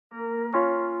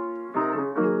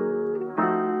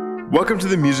Welcome to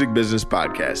the Music Business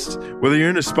Podcast. Whether you're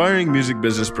an aspiring music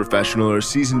business professional or a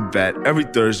seasoned vet, every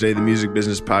Thursday, the Music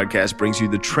Business Podcast brings you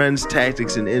the trends,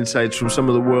 tactics, and insights from some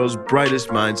of the world's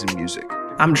brightest minds in music.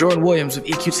 I'm Jordan Williams of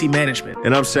EQT Management.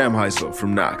 And I'm Sam Heisel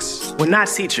from Knox. We're not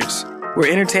teachers.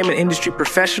 We're entertainment industry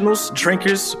professionals,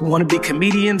 drinkers, wannabe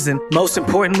comedians, and most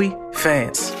importantly,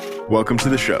 fans. Welcome to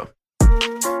the show.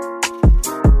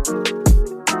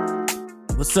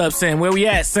 What's up, Sam? Where we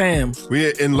at, Sam?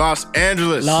 We're in Los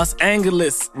Angeles. Los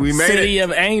Angeles. We made City it.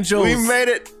 of Angels. We made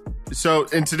it. So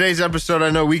in today's episode,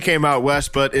 I know we came out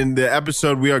west, but in the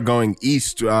episode, we are going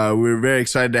east. We're very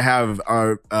excited to have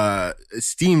our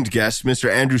esteemed guest, Mr.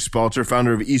 Andrew Spalter,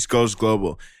 founder of East Coast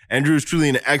Global. Andrew is truly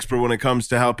an expert when it comes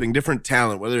to helping different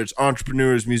talent, whether it's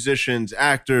entrepreneurs, musicians,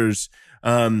 actors,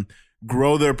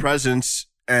 grow their presence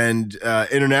and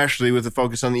internationally with a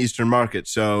focus on the Eastern market.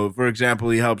 So, for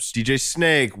example, he helps DJ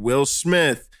Snake, Will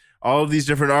Smith, all of these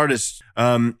different artists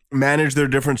manage their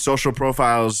different social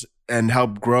profiles and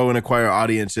help grow and acquire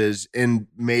audiences in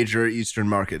major Eastern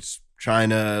markets,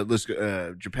 China,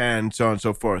 Japan, so on and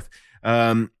so forth.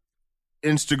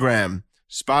 Instagram,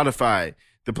 Spotify,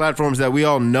 the platforms that we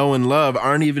all know and love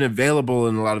aren't even available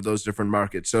in a lot of those different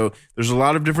markets. So there's a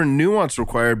lot of different nuance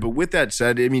required. But with that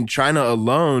said, I mean, China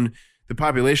alone, the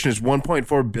population is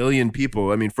 1.4 billion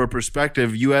people. I mean, for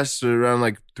perspective, U.S. around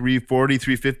like 340,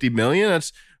 350 million.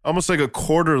 That's almost like a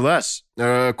quarter less,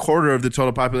 a quarter of the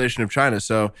total population of China.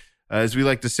 So as we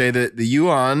like to say, that the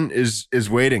yuan is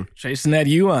waiting. Chasing that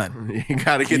yuan. You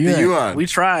got to get the yuan. We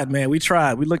tried, man. We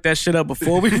tried. We looked that shit up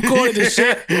before we recorded this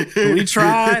shit. We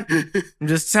tried. I'm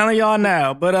just telling y'all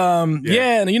now. But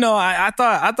yeah, you know, I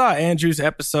thought Andrew's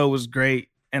episode was great,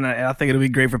 and I think it'll be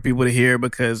great for people to hear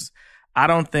because I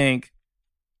don't think,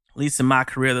 at least in my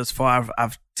career thus far,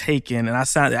 I've taken, and I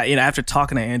sound, you know, after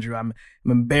talking to Andrew, I'm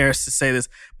embarrassed to say this,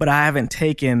 but I haven't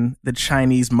taken the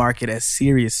Chinese market as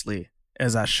seriously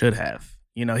as I should have.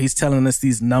 You know, he's telling us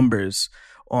these numbers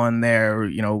on their,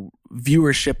 you know,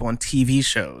 viewership on TV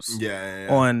shows,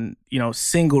 on, you know,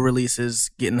 single releases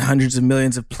getting hundreds of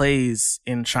millions of plays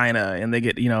in China, and they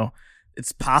get, you know,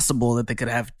 it's possible that they could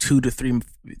have 2 to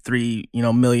 3 you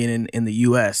know, million in the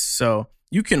US. So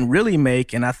you can really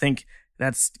make, and I think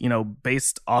that's, you know,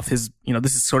 based off his, you know,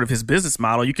 this is sort of his business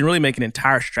model. You can really make an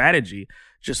entire strategy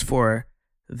just for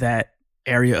that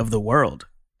area of the world,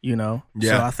 you know?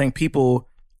 Yeah. So I think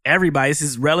everybody, this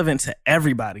is relevant to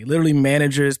everybody, literally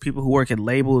managers, people who work at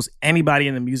labels, anybody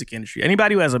in the music industry,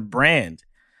 anybody who has a brand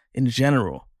in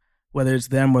general, whether it's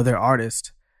them or their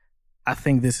artist. I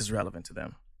think this is relevant to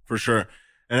them. For sure.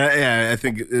 And I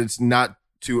think it's not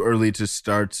too early to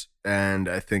start. And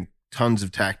I think tons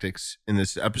of tactics in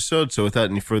this episode. So without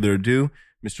any further ado,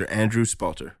 Mr. Andrew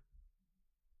Spalter.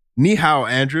 Ni hao,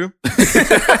 Andrew. He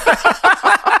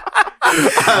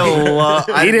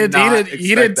didn't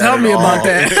tell me about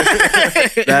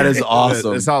that. That is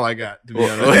awesome. That's all I got, to be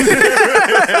honest.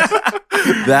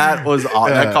 That was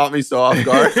awesome. That caught me so off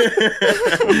guard.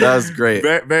 That was great.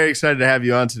 Very, very excited to have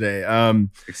you on today.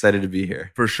 Excited to be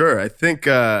here. For sure. I think,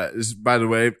 this is, by the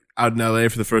way, out in LA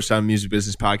for the first time Music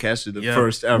Business Podcast. You're the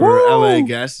first ever LA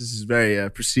guest. This is very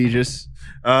prestigious.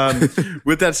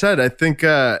 With that said, I think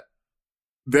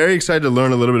very excited to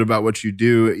learn a little bit about what you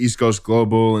do, East Coast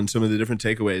Global, and some of the different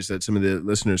takeaways that some of the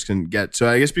listeners can get. So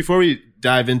I guess before we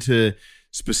dive into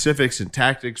specifics and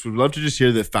tactics, we'd love to just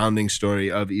hear the founding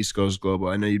story of East Coast Global.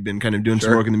 I know you've been kind of doing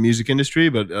some work in the music industry,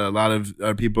 but a lot of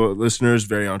our people, listeners,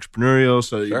 very entrepreneurial.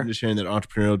 So even just sharing that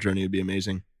entrepreneurial journey would be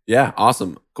amazing. Yeah,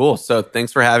 awesome. Cool. So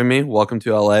thanks for having me. Welcome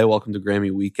to LA. Welcome to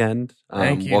Grammy Weekend.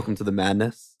 Thank you. Welcome to the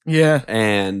madness. Yeah.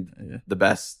 And the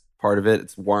best part of it,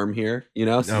 it's warm here, you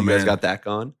know, so you guys got that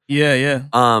going. Yeah.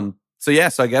 So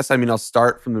I guess, I mean, I'll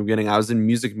start from the beginning. I was in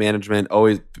music management,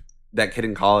 always that kid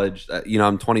in college. You know,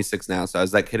 I'm 26 now, so I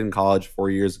was that kid in college 4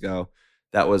 years ago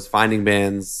that was finding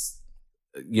bands,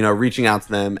 you know, reaching out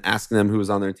to them, asking them who was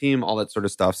on their team, all that sort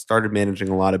of stuff. Started managing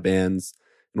a lot of bands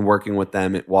and working with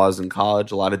them. It was in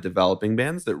college, a lot of developing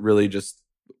bands that really just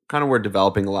kind of were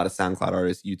developing a lot of SoundCloud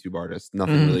artists, YouTube artists,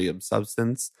 nothing really of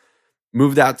substance.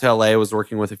 Moved out to LA, was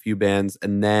working with a few bands,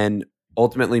 and then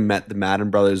ultimately met the Madden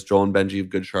brothers, Joel and Benji of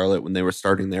Good Charlotte, when they were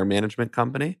starting their management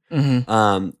company.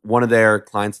 One of their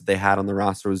clients that they had on the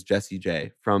roster was Jessie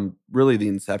J from really the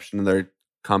inception of their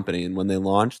company. And when they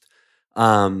launched,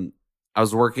 I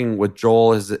was working with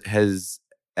Joel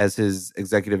as his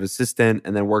executive assistant,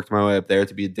 and then worked my way up there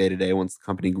to be a day-to-day once the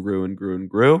company grew and grew and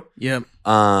grew. Yep.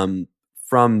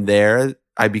 From there,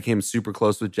 I became super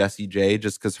close with Jessie J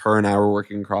just because her and I were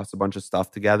working across a bunch of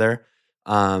stuff together.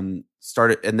 And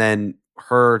then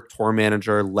her tour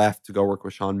manager left to go work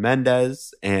with Shawn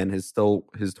Mendes, and his tour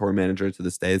manager to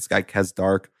this day, this guy Kez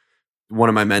Dark, one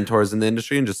of my mentors in the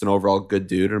industry and just an overall good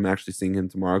dude. And I'm actually seeing him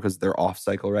tomorrow because they're off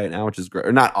cycle right now, which is great.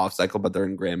 Or not off cycle, but they're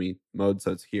in Grammy mode.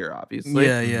 So it's here, obviously.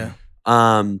 Yeah.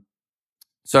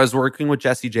 So I was working with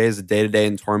Jessie J as a day-to-day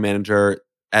and tour manager.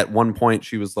 At one point,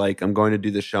 she was like, I'm going to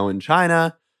do the show in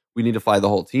China. We need to fly the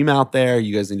whole team out there.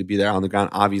 You guys need to be there on the ground,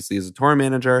 obviously, as a tour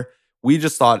manager. We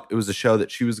just thought it was a show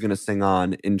that she was going to sing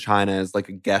on in China as like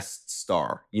a guest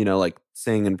star, you know, like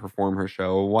sing and perform her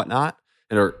show or whatnot,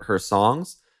 and her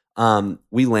songs.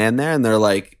 We land there and they're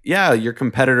like, yeah, your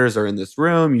competitors are in this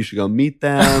room. You should go meet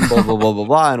them, blah, blah, blah, blah,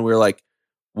 blah. And we're like,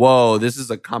 whoa, this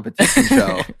is a competition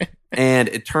show. And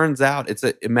it turns out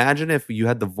imagine if you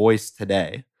had The Voice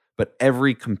today, but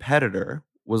every competitor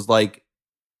was like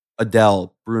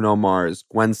Adele, Bruno Mars,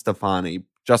 Gwen Stefani,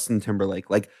 Justin Timberlake,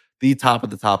 like the top of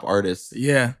the top artists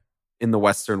in the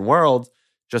Western world.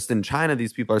 Just in China,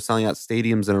 these people are selling out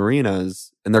stadiums and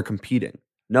arenas and they're competing.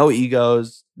 No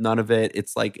egos, none of it.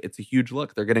 It's like, it's a huge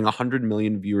look. They're getting 100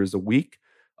 million viewers a week,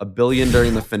 1 billion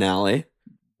during the finale.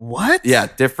 What? Yeah,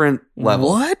 different level.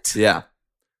 What? Yeah.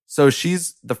 So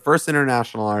she's the first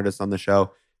international artist on the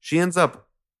show. She ends up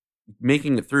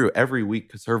making it through every week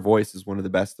because her voice is one of the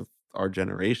best of our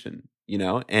generation, you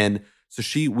know? And so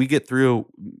we get through.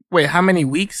 Wait, how many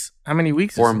weeks?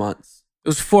 4 months. It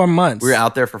was 4 months. We were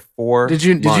out there for 4 months.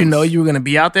 Did you know you were going to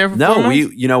be out there for 4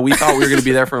 months? No, we thought we were going to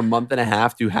be there for a month and a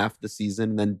half, do half the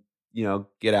season, and then, you know,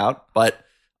 get out. But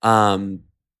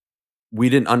we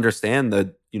didn't understand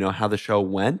how the show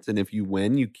went. And if you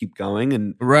win, you keep going.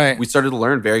 And we started to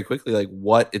learn very quickly, like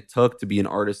what it took to be an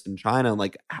artist in China and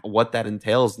like what that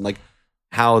entails and like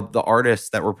how the artists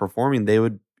that were performing,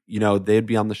 they'd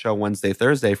be on the show Wednesday,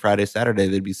 Thursday, Friday, Saturday.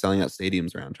 They'd be selling out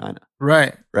stadiums around China.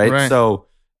 Right. So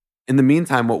in the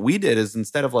meantime, what we did is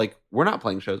instead of like, we're not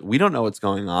playing shows, we don't know what's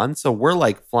going on. So we're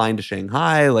like flying to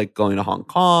Shanghai, like going to Hong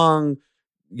Kong,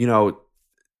 you know,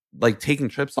 like taking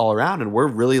trips all around. And we're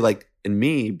really like, and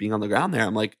me being on the ground there,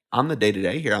 I'm like, I'm the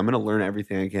day-to-day here. I'm going to learn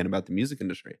everything I can about the music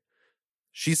industry.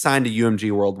 She signed to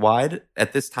UMG Worldwide.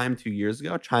 At this time, 2 years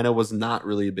ago, China was not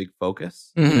really a big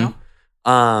focus, you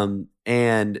know?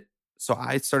 And so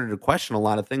I started to question a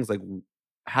lot of things like,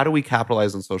 how do we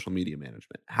capitalize on social media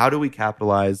management? How do we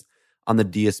capitalize on the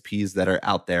DSPs that are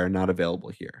out there and not available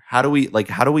here? How do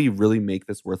we really make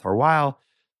this worth our while?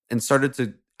 And started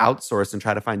to outsource and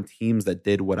try to find teams that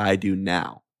did what I do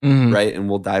now. Right. And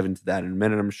we'll dive into that in a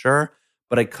minute, I'm sure.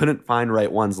 But I couldn't find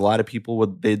right ones. A lot of people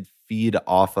they'd feed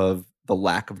off of the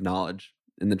lack of knowledge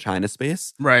in the China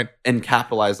space. Right. And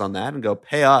capitalize on that and go,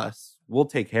 pay us. We'll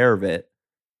take care of it.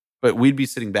 But we'd be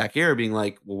sitting back here being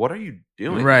like, well, what are you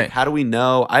doing? Right. Like, how do we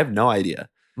know? I have no idea.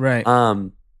 Right.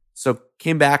 So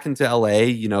came back into LA,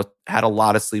 you know, had a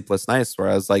lot of sleepless nights where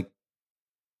I was like,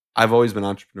 I've always been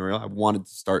entrepreneurial. I wanted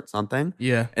to start something.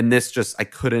 Yeah. And I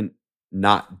couldn't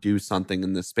not do something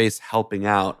in this space, helping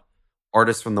out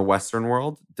artists from the Western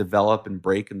world develop and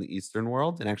break in the Eastern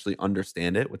world and actually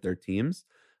understand it with their teams.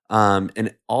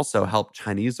 And also help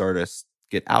Chinese artists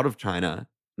get out of China,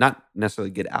 not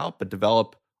necessarily get out, but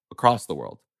develop across the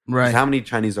world. Right. How many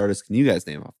Chinese artists can you guys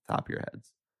name off the top of your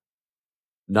heads?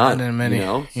 None. Not many.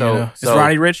 You know? Is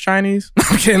Roddy Ricch Chinese?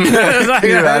 I'm kidding.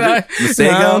 Masego?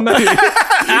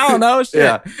 I don't know.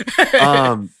 Shit.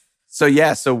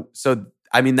 Yeah. So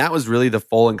I mean, that was really the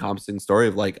full encompassing story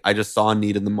of like, I just saw a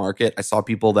need in the market. I saw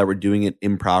people that were doing it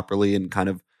improperly and kind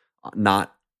of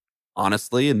not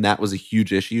honestly. And that was a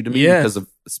huge issue to me because of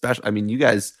you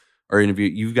guys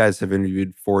have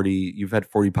interviewed 40, you've had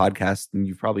 40 podcasts and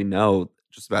you probably know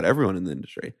just about everyone in the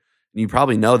industry. And you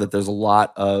probably know that there's a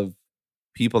lot of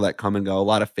people that come and go, a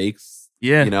lot of fakes,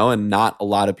 you know, and not a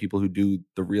lot of people who do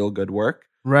the real good work.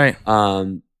 Right.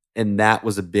 And that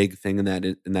was a big thing in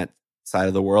that side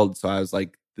of the world. So I was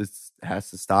like, this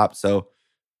has to stop. So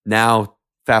now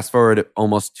fast forward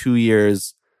almost 2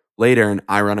 years later, and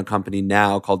I run a company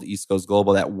now called East Coast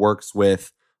Global that works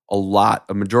with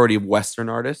a majority of Western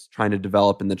artists trying to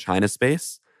develop in the China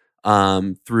space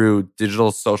through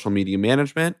digital social media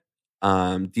management,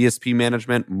 DSP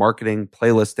management, marketing,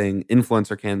 playlisting,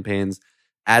 influencer campaigns,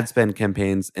 ad spend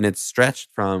campaigns. And it's stretched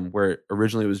from where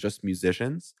originally it was just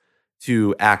musicians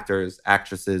to actors,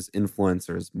 actresses,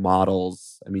 influencers,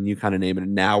 models. I mean, you kind of name it.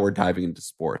 And now we're diving into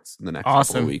sports in the next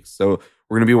couple of weeks. So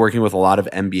we're going to be working with a lot of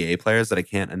NBA players that I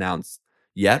can't announce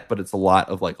yet, but it's a lot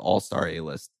of like all-star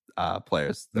A-list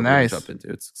players that we're going to jump into.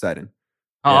 It's exciting.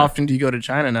 How often do you go to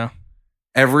China now?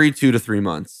 Every 2 to 3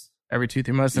 months. Every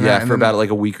 2-3 months? For about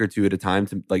like a week or two at a time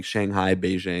to like Shanghai,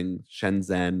 Beijing,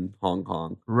 Shenzhen, Hong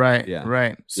Kong. Right. Yeah.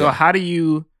 Right. So how do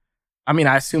you... I mean,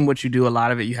 I assume what you do, a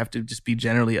lot of it, you have to just be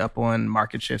generally up on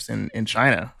market shifts in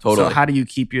China. Totally. So how do you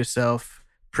keep yourself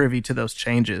privy to those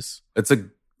changes? It's a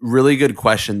Really good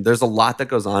question. There's a lot that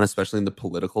goes on, especially in the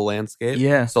political landscape.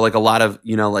 Yeah. So like a lot of,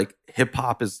 like hip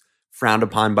hop is frowned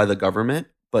upon by the government,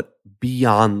 but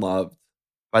beyond loved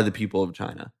by the people of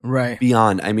China. Right.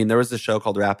 Beyond. I mean, there was a show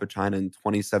called Rap of China in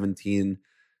 2017.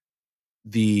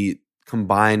 The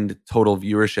combined total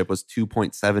viewership was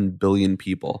 2.7 billion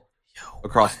people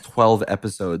across 12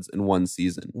 episodes in one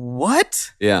season.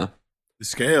 What? Yeah. The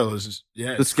scale is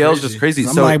the scale is just crazy.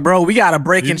 I'm like, bro, we got a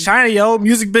break in China, yo.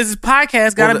 Music Business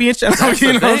Podcast got to be in China. That's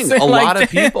the thing. A lot of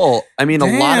people, a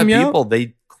lot of people,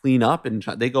 they clean up in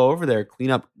China. They go over there,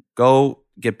 clean up, go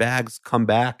get bags, come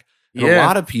back. And a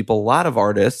lot of people, a lot of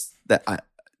artists that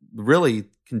really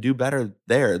can do better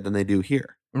there than they do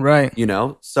here. Right.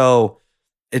 So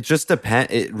it just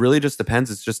depends. It really just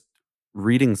depends. It's just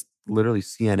reading literally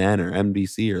CNN or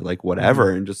NBC or like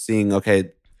whatever and just seeing,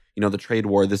 okay, the trade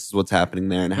war, this is what's happening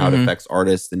there and how it affects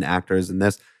artists and actors and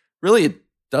this. Really, it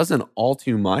doesn't all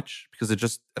too much because it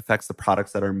just affects the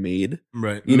products that are made.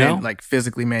 Right. Like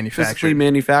physically manufactured. Physically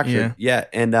manufactured. Yeah.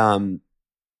 And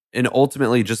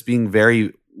ultimately just being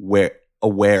very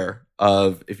aware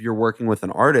of if you're working with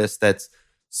an artist that's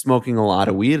smoking a lot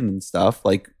of weed and stuff,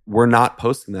 like we're not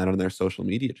posting that on their social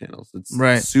media channels. It's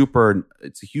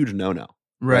it's a huge no-no.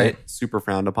 Right. Super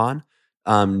frowned upon.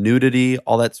 Nudity,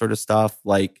 all that sort of stuff.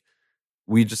 Like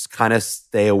we just kind of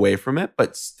stay away from it,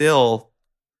 but still,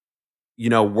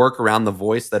 work around the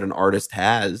voice that an artist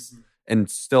has and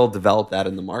still develop that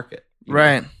in the market.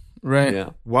 Right. Yeah.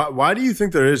 Why do you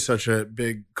think there is such a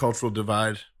big cultural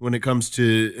divide when it comes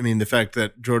to, the fact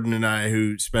that Jordan and I,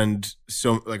 who spend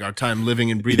our time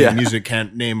living and breathing music,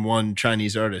 can't name one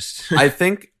Chinese artist? I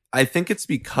think it's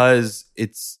because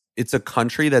it's a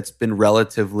country that's been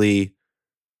relatively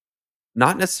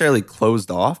not necessarily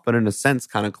closed off, but in a sense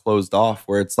kind of closed off,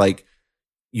 where it's like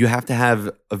you have to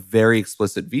have a very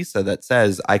explicit visa that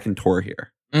says I can tour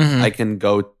here. I can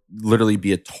go literally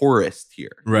be a tourist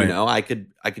here. Right. I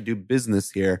could do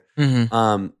business here.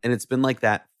 And it's been like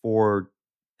that for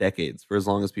decades, for as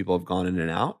long as people have gone in and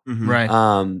out. Right.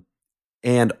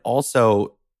 And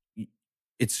also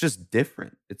it's just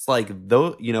different. It's like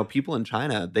people in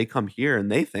China, they come here and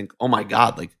they think, oh my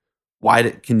God, like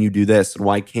why can you do this and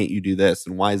why can't you do this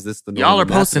and why is this the norm? Y'all are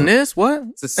posting this? What?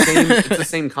 It's the same. It's the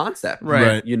same concept,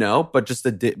 right? But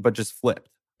just flipped.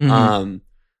 So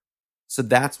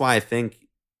that's why I think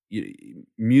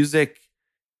music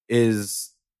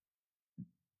is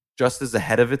just as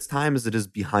ahead of its time as it is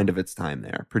behind of its time.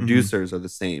 There, producers are the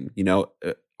same.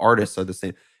 Artists are the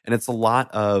same, and it's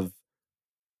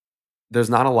there's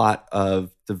not a lot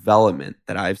of development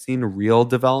that I've seen, real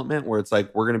development, where it's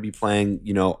like, we're going to be playing,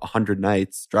 100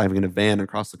 nights driving in a van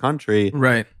across the country.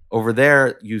 Right. Over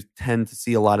there, you tend to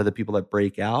see a lot of the people that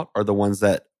break out are the ones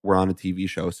that were on a TV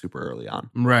show super early on.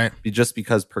 Right. Just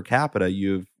because per capita,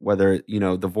 whether,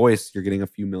 The Voice, you're getting a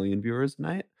few million viewers a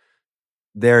night.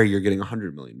 There, you're getting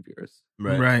 100 million viewers.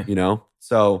 Right.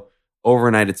 So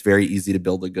overnight, it's very easy to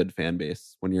build a good fan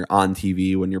base when you're on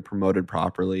TV, when you're promoted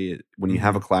properly, when you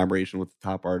have a collaboration with the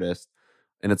top artist,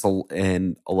 and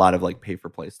and a lot of like pay for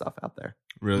play stuff out there.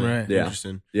 Really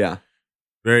interesting. Yeah,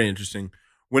 very interesting.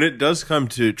 When it does come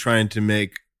to trying to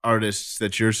make artists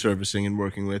that you're servicing and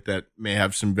working with that may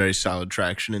have some very solid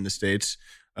traction in the States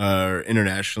or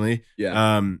internationally,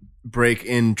 break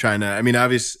in China.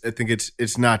 Obviously, I think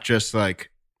it's not just like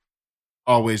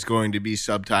always going to be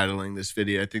subtitling this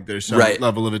video. I think there's some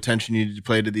level of attention you need to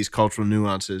play to these cultural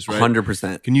nuances, right?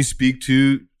 100%. Can you speak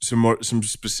to some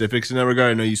specifics in that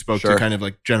regard? I know you spoke to kind of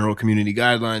like general community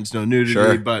guidelines, no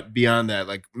nudity, but beyond that,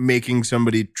 like making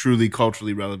somebody truly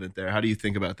culturally relevant there. How do you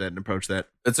think about that and approach that?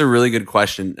 That's a really good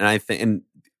question. And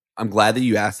I'm glad that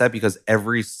you asked that, because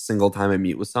every single time I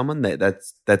meet with someone,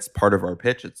 that's part of our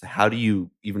pitch. It's how do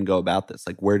you even go about this?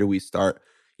 Like, where do we start?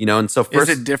 And so first,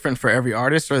 is it different for every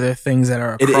artist, or are there things that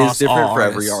are across it is different all for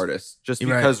artists? every artist? Just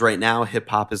because right now hip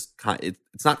hop is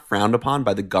it's not frowned upon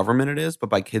by the government, it is, but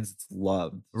by kids it's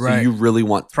loved. Right. So you really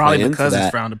want to probably play because into it's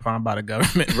that. frowned upon by the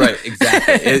government. Right,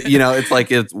 exactly. It's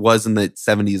like it was in the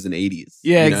 70s and 80s.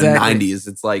 Yeah, exactly. 90s.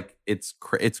 It's like it's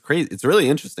crazy. It's really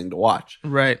interesting to watch.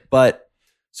 Right. But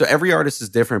so every artist is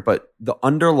different, but the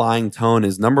underlying tone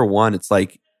is, number one, it's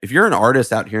like if you're an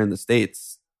artist out here in the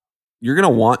States, you're going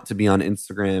to want to be on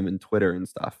Instagram and Twitter and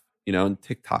stuff, and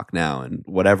TikTok now and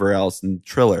whatever else, and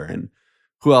Triller and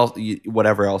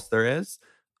whatever else there is.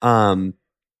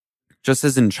 Just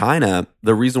as in China,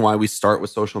 the reason why we start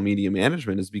with social media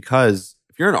management is because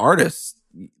if you're an artist,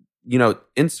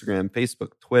 Instagram,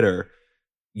 Facebook, Twitter,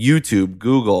 YouTube,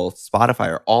 Google, Spotify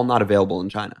are all not available in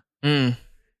China.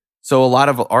 So a lot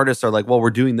of artists are like, well,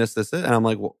 we're doing this. And I'm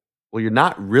like, well, you're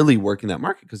not really working that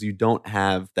market because you don't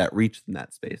have that reach in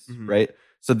that space, right?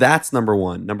 So that's number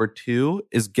one. Number two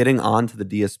is getting onto the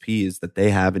DSPs that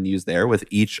they have and use there with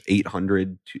each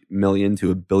 800 million to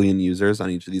 1 billion users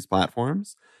on each of these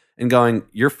platforms and going,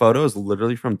 your photo is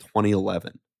literally from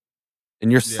 2011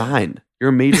 and you're signed.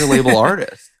 You're a major label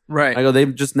artist. Right. I go,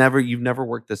 you've never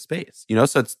worked this space,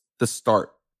 so it's the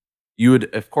start. You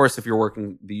would, of course, if you're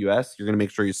working the US, you're going to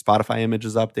make sure your Spotify image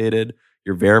is updated.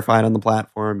 You're verified on the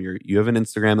platform. You have an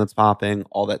Instagram that's popping,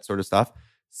 all that sort of stuff.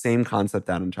 Same concept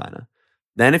out in China.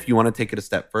 Then if you want to take it a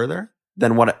step further,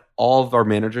 then what all of our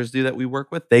managers do that we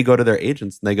work with, they go to their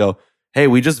agents and they go, hey,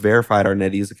 we just verified our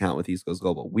NetEase account with East Coast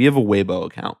Global. We have a Weibo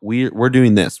account. We're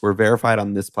doing this. We're verified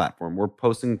on this platform. We're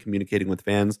posting and communicating with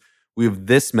fans. We have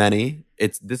this many.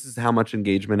 This is how much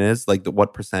engagement is, like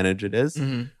what percentage it is.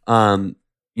 Mm-hmm.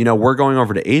 We're going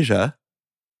over to Asia.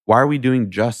 Why are we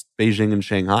doing just Beijing and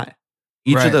Shanghai?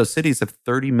 Each of those cities have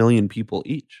 30 million people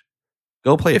each.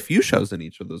 Go play a few shows in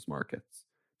each of those markets.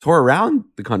 Tour around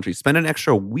the country, spend an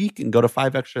extra week and go to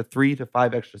 3 to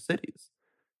 5 extra cities,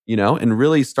 and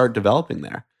really start developing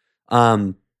there.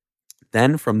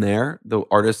 Then from there, the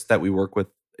artists that we work with,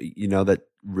 that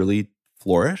really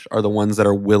flourish are the ones that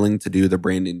are willing to do the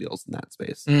branding deals in that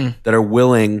space, that are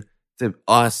willing to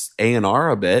us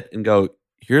A&R a bit and go,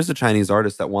 here's a Chinese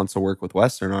artist that wants to work with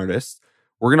Western artists.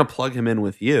 We're going to plug him in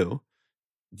with you.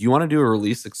 Do you want to do a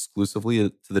release exclusively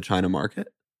to the China market?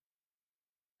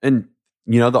 And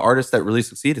the artists that really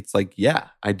succeed, it's like, yeah,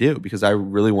 I do, because I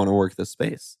really want to work this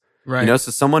space. Right. So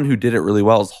someone who did it really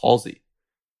well is Halsey.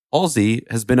 Halsey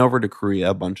has been over to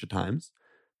Korea a bunch of times.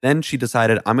 Then she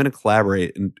decided, I'm going to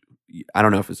collaborate. And I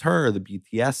don't know if it's her or the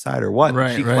BTS side or what.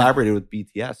 She collaborated with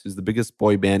BTS, who's the biggest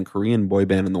Korean boy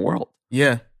band in the world.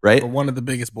 Yeah. Right? Or one of the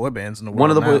biggest boy bands in the world. One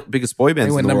of the biggest boy bands in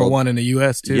the world. They went number one in the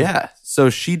US too. Yeah. So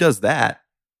she does that.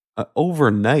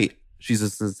 Overnight, she's a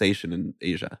sensation in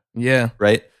Asia. Yeah.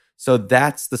 Right? So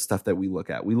that's the stuff that we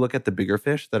look at. We look at the bigger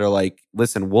fish that are like,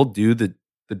 listen, we'll do the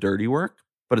dirty work,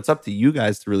 but it's up to you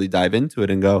guys to really dive into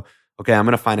it and go, okay, I'm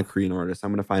going to find a Korean artist.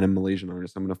 I'm going to find a Malaysian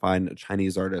artist. I'm going to find a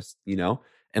Chinese artist,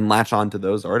 and latch on to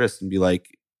those artists and be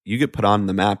like, you get put on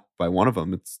the map by one of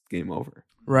them, it's game over.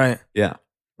 Right. Yeah.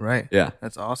 Right. Yeah.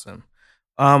 That's awesome.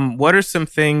 What are some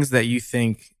things that you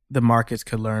think the markets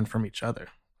could learn from each other?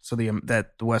 So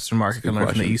that the Western market can learn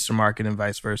from the Eastern market and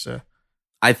vice versa.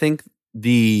 I think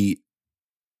the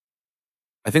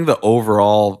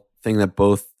overall thing that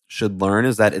both should learn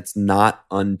is that it's not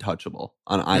untouchable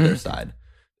on either side.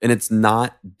 And it's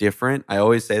not different. I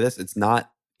always say this,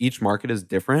 each market is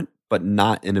different, but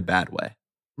not in a bad way.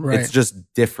 Right. It's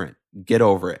just different. Get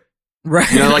over it. Right.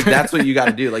 That's what you got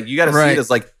to do. Like, you got to see it as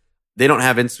like, they don't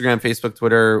have Instagram, Facebook,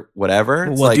 Twitter, whatever.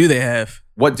 It's what do they have?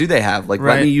 What do they have? Like,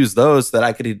 let me use those so that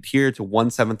I could adhere to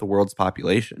 1/7 the world's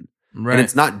population. Right. And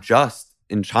it's not just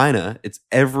in China. It's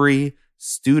every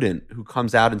student who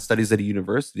comes out and studies at a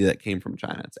university that came from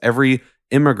China. It's every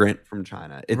immigrant from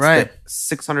China. It's the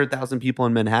 600,000 people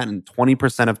in Manhattan.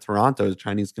 20% of Toronto is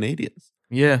Chinese Canadians.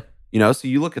 Yeah. So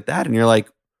you look at that and you're like,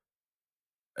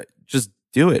 just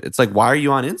do it. It's like, why are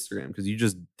you on Instagram? Because you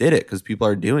just did it because people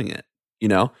are doing it,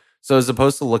 So as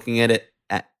opposed to looking at it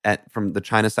at from the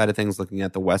China side of things, looking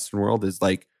at the Western world is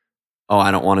like, oh,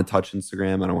 I don't want to touch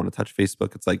Instagram. I don't want to touch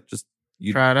Facebook. It's like, just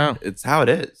try it out. It's how it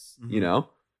is,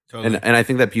 Totally. And I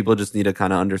think that people just need to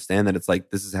kind of understand that it's like,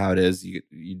 this is how it is. You're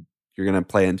going to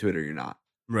play into it or you're not.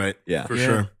 Right. Yeah. For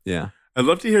sure. Yeah. I'd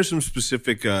love to hear some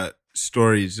specific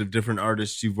stories of different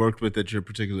artists you've worked with that you're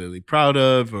particularly proud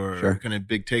of, or kind of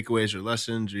big takeaways or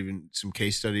lessons, or even some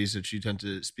case studies that you tend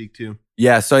to speak to.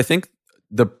 Yeah. So I think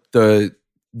the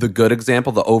good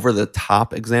example, the over the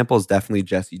top example is definitely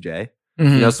Jessie J.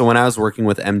 Mm-hmm. So when I was working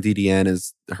with MDDN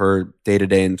as her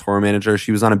day-to-day and tour manager,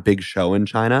 she was on a big show in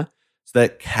China. So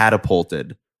that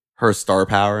catapulted her star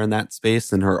power in that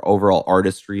space and her overall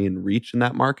artistry and reach in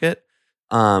that market.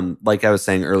 Like I was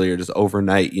saying earlier, just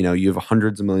overnight, you have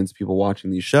hundreds of millions of people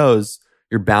watching these shows.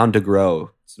 You're bound to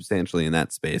grow substantially in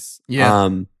that space.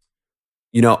 Yeah.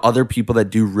 Other people that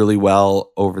do really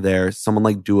well over there, someone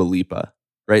like Dua Lipa,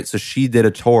 right? So she did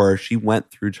a tour. She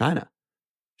went through China.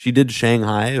 She did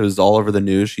Shanghai. It was all over the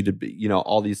news. She did,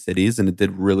 all these cities, and it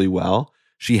did really well.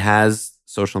 She has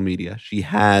social media. She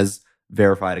has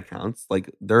verified accounts.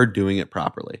 Like, they're doing it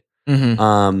properly.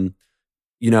 Mm-hmm.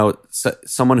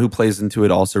 Someone who plays into it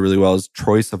also really well is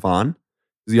Troye Sivan,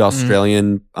 the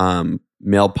Australian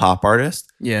male pop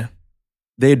artist. Yeah.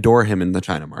 They adore him in the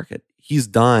China market. He's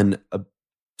done a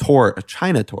tour, a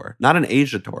China tour, not an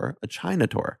Asia tour, a China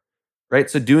tour, right?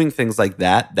 So doing things like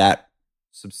that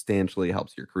substantially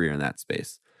helps your career in that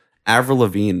space. Avril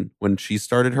Lavigne, when she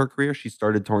started her career, she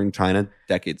started touring China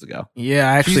decades ago. Yeah,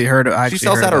 I actually heard. She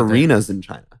sells out arenas in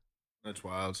China. That's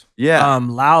wild. Yeah.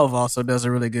 Lauv also does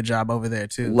a really good job over there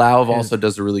too. Lauv also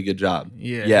does a really good job.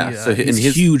 Yeah. So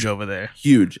he's huge over there.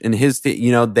 Huge. And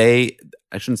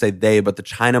I shouldn't say they, but the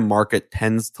China market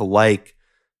tends to like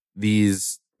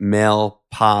these male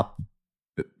pop,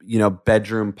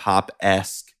 bedroom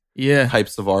pop-esque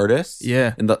types of artists.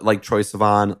 Yeah. And like Troye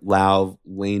Sivan, Lauv,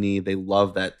 Lainey, they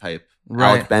love that type. Right.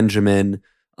 Alec Benjamin.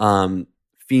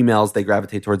 Females, they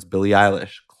gravitate towards Billie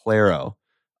Eilish, Clairo,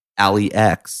 Ali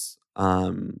X.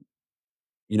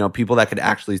 People that could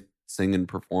actually sing and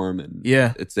perform, and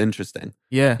it's interesting.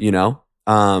 Yeah.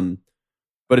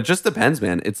 But it just depends,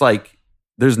 man. It's like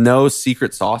there's no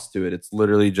secret sauce to it. It's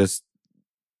literally just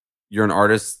you're an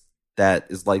artist that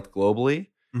is liked globally.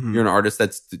 Mm-hmm. You're an artist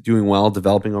that's doing well,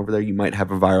 developing over there. You might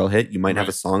have a viral hit. You might have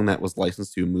a song that was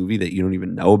licensed to a movie that you don't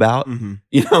even know about. Mm-hmm.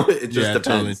 It just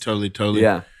depends. Totally.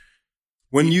 Yeah.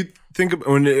 When you think of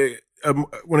when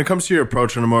it comes to your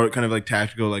approach on a more kind of like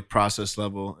tactical, like process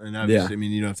level, and obviously, I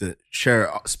mean, you don't have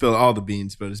to spill all the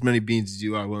beans, but as many beans as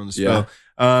you are willing to spill.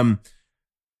 Yeah.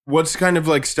 What's kind of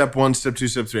like step 1, step 2,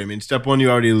 step 3? I mean, step 1 you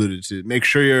already alluded to. Make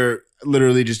sure you're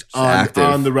literally just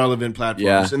on the relevant platforms.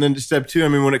 Yeah. And then step 2, I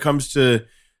mean, when it comes to,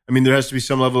 I mean, there has to be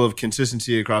some level of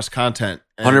consistency across content.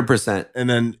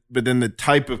 100%. But then the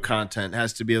type of content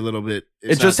has to be a little bit.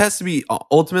 It just has to be,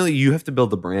 ultimately, you have to build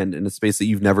the brand in a space that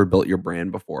you've never built your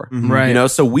brand before. Mm-hmm.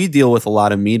 Right. So we deal with a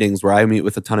lot of meetings where I meet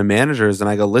with a ton of managers and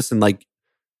I go, listen, like,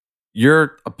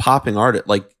 you're a popping artist,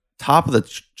 like top of the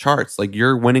charts, like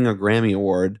you're winning a Grammy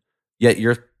Award, yet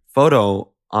your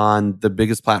photo on the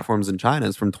biggest platforms in China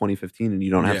is from 2015 and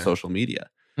you don't have social media.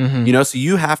 Mm-hmm. So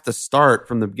you have to start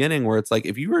from the beginning where it's like,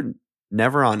 if you were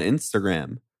never on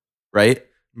Instagram, right?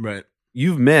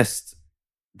 You've missed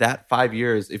that 5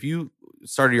 years. If you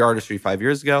started your artistry 5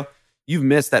 years ago, you've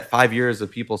missed that 5 years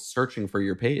of people searching for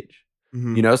your page.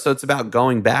 Mm-hmm. So it's about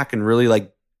going back and really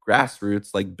like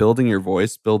grassroots, like building your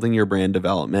voice, building your brand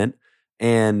development,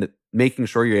 and making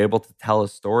sure you're able to tell a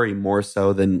story more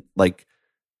so than like,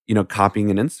 copying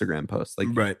an Instagram post. Like,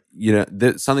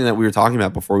 something that we were talking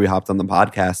about before we hopped on the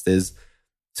podcast is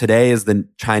today is the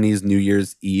Chinese New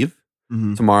Year's Eve.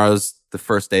 Mm-hmm. Tomorrow's the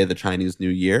first day of the Chinese New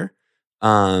Year.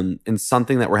 And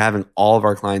something that we're having all of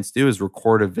our clients do is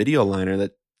record a video liner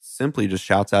that simply just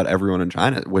shouts out everyone in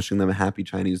China, wishing them a happy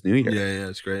Chinese New Year. Yeah,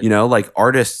 it's great. Like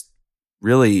artists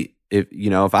really,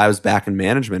 if I was back in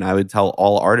management, I would tell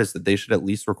all artists that they should at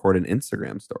least record an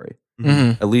Instagram story.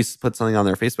 Mm-hmm. At least put something on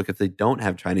their Facebook if they don't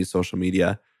have Chinese social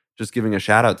media, just giving a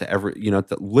shout out to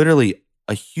to literally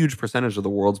a huge percentage of the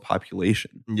world's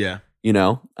population. Yeah.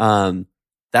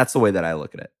 That's the way that I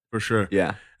look at it. For sure.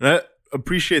 Yeah. And I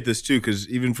appreciate this too, because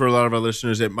even for a lot of our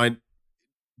listeners, it might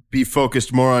be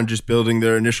focused more on just building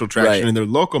their initial traction in their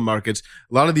local markets.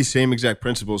 A lot of these same exact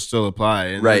principles still apply.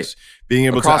 And it's being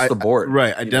able across the board.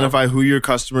 Identify who your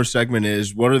customer segment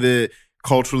is. What are the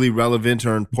culturally relevant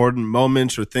or important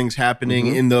moments or things happening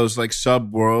in those like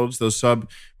sub worlds, those sub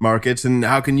markets, and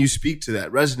how can you speak to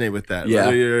that, resite with that?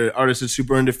 Whether you're an artist that's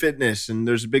super into fitness and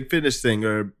there's a big fitness thing,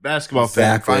 or basketball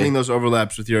fan, finding those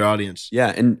overlaps with your audience.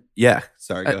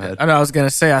 Sorry, go ahead. I was going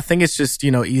to say, I think it's just,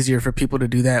 easier for people to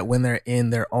do that when they're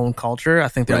in their own culture. I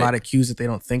think there are a lot of cues that they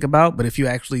don't think about, but if you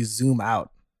actually zoom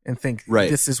out and think,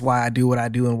 this is why I do what I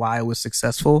do and why I was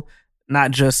successful,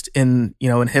 not just in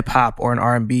hip hop or in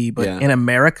R&B, but in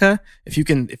America, if you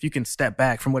can step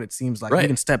back from what it seems like, you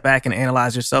can step back and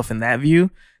analyze yourself in that view,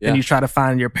 and you try to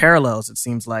find your parallels, it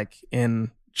seems like,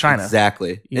 in China.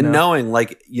 Exactly. Knowing,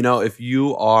 like, if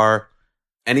you are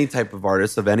any type of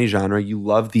artist of any genre, you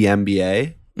love the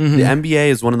NBA. Mm-hmm. The NBA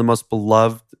is one of the most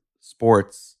beloved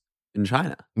sports in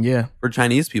China. Yeah. For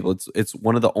Chinese people, it's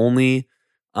one of the only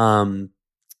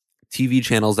TV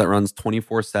channels that runs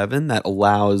 24/7 that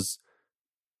allows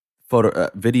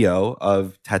video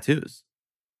of tattoos.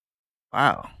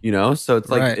 Wow. So it's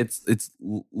like it's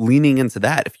leaning into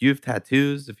that. If you have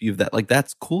tattoos, if you have that, like,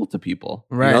 that's cool to people.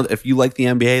 Right. If you like the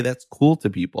NBA, that's cool to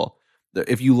people.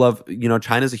 If you love,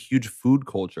 China's a huge food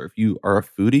culture. If you are a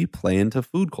foodie, play into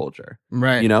food culture.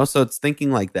 Right. So it's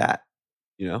thinking like that.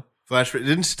 Flash.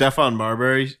 Didn't Stephon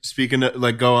Marbury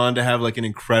go on to have like an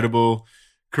incredible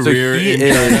career in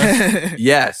China?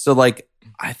 Yeah. So like,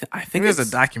 I think there's a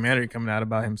documentary coming out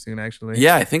about him soon, actually.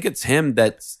 Yeah, I think it's him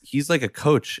he's like a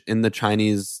coach in the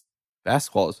Chinese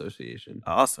Basketball Association.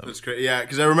 Awesome. That's great. Yeah,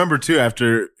 because I remember too,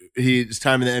 after his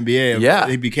time in the NBA,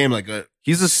 he became like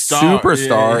he's a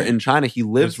superstar in China. He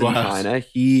lives in China.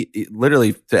 He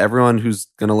literally, to everyone who's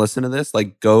going to listen to this,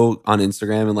 like, go on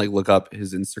Instagram and like look up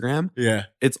his Instagram. Yeah.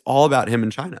 It's all about him in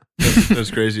China.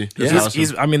 That's crazy. That's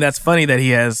awesome. That's funny that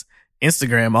he has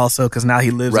Instagram also because now he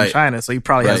lives in China, so he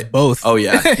probably has both. Oh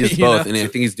yeah, he has both, know? and I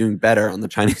think he's doing better on the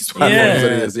Chinese platforms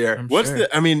than he is here. I'm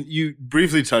sure. You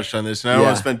briefly touched on this, and I don't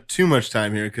want to spend too much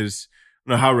time here because I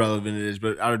don't know how relevant it is,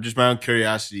 but out of just my own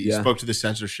curiosity, you spoke to the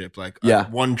censorship, like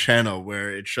one channel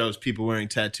where it shows people wearing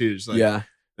tattoos. Like,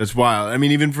 that's wild. I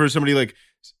mean, even for somebody like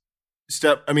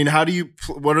how do you,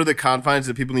 what are the confines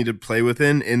that people need to play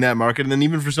within in that market? And then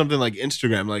even for something like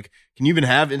Instagram, like, can you even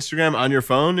have Instagram on your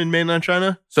phone in mainland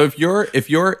China? So if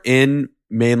you're in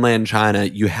mainland China,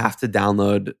 you have to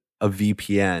download a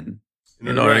VPN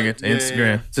in order to get to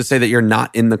Instagram to say that you're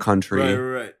not in the country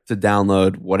to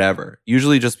download whatever.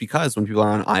 Usually just because when people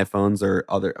are on iPhones or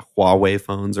other Huawei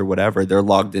phones or whatever, they're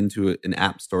logged into an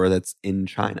app store that's in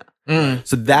China.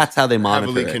 So that's how they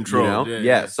monitor heavily it, controlled. You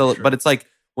know? So, but it's like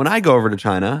when I go over to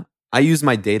China, I use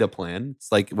my data plan.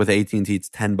 It's like with AT&T, it's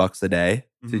 $10 a day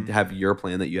to have your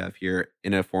plan that you have here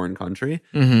in a foreign country.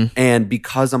 And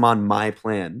because I'm on my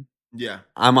plan,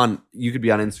 you could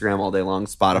be on Instagram all day long,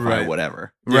 Spotify,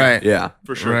 whatever. Yeah.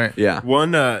 For sure.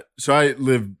 So I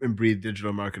live and breathe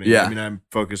digital marketing. I mean, I'm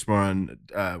focused more on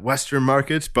Western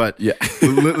markets, but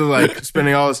like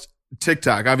spending all this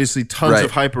TikTok, obviously tons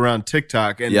of hype around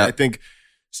TikTok. And I think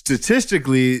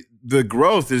statistically, the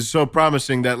growth is so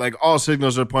promising that like all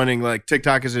signals are pointing like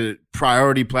TikTok is a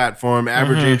priority platform.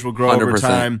 Average age will grow 100%. Over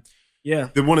time. Yeah.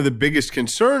 One of the biggest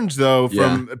concerns though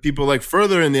from people like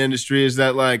further in the industry is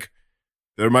that like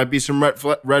there might be some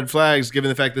red flags given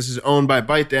the fact this is owned by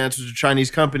ByteDance, which is a Chinese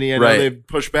company. I know they've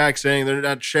pushed back saying they're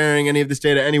not sharing any of this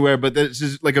data anywhere, but this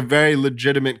is like a very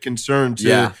legitimate concern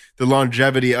to the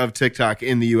longevity of TikTok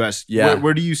in the US.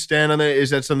 Where do you stand on that? Is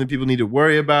that something people need to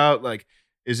worry about? Like,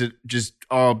 is it just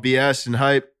all BS and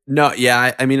hype? No,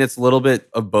 I mean, it's a little bit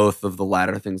of both of the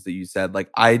latter things that you said.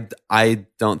 Like, I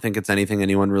don't think it's anything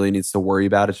anyone really needs to worry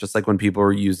about. It's just like when people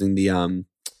are using the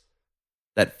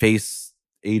that face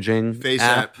aging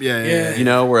app. You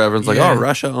know, where everyone's like, oh,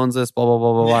 Russia owns this, blah, blah,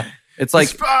 blah, blah, blah. It's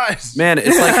like, man,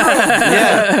 it's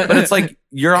like, but it's like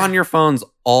you're on your phones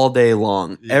all day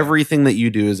long. Everything that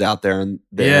you do is out there on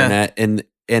the internet.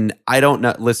 And I don't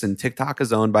know. Listen, TikTok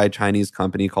is owned by a Chinese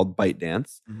company called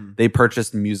ByteDance. They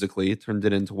purchased Musical.ly, turned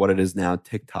it into what it is now,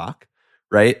 TikTok,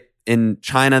 right? In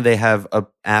China, they have an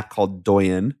app called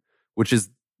Douyin, which is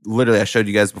literally, I showed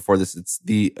you guys before this, it's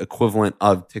the equivalent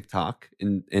of TikTok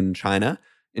in China.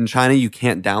 In China, you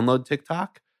can't download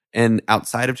TikTok. And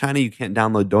outside of China, you can't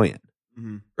download Douyin,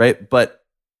 right? But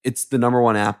it's the number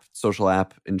one social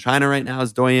app in China right now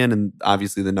is Douyin. And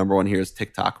obviously the number one here is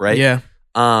TikTok, right? Yeah.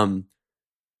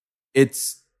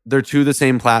 They're two of the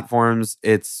same platforms.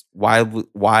 It's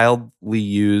wildly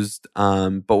used.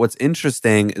 But what's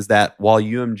interesting is that while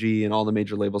UMG and all the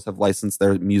major labels have licensed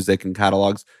their music and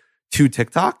catalogs to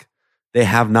TikTok, they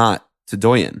have not to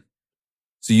Douyin.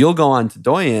 So you'll go on to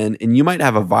Douyin and you might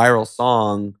have a viral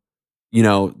song, you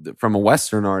know, from a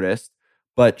Western artist,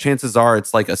 but chances are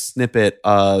it's like a snippet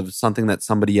of something that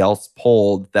somebody else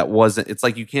pulled that wasn't, it's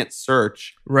like you can't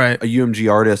search a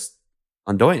UMG artist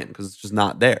on Douyin because it's just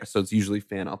not there. So it's usually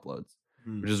fan uploads,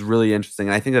 which is really interesting.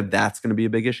 And I think that that's going to be a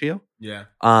big issue. Yeah.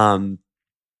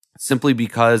 Simply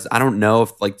because I don't know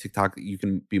if like TikTok,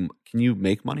 can you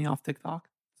make money off TikTok?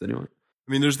 Does anyone?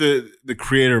 I mean, there's the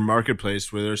creator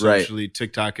marketplace where there's actually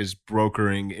TikTok is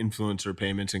brokering influencer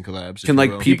payments and collabs. Can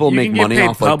like people make money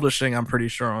off publishing? I'm pretty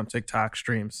sure on TikTok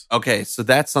streams. Okay, so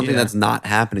that's something that's not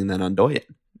happening then on Douyin.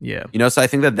 Yeah, you know, so I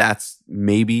think that's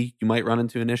maybe you might run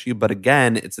into an issue, but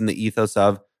again, it's in the ethos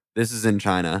of this is in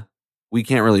China. We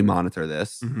can't really monitor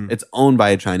this. It's owned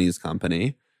by a Chinese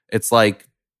company. It's like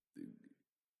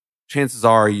chances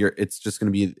are it's just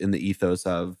going to be in the ethos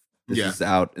of this is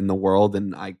out in the world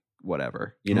and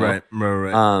whatever, you know?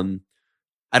 Right.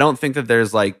 I don't think that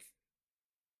there's like,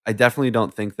 I definitely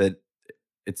don't think that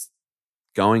it's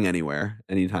going anywhere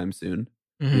anytime soon,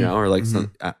 you know, or like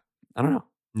some, I don't know.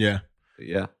 Yeah. But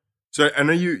yeah. So I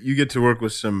know you get to work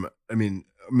with some, I mean,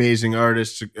 amazing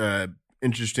artists,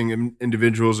 interesting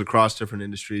individuals across different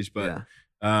industries, but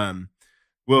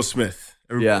Will Smith.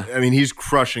 Yeah. I mean, he's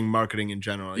crushing marketing in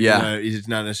general. Yeah. He's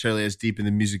not necessarily as deep in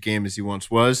the music game as he once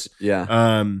was.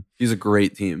 Yeah. He's a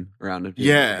great team around him.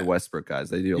 Yeah. The Westbrook guys.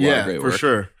 They do a lot of great work. For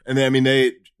sure. And then, I mean,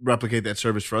 they replicate that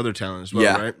service for other talent as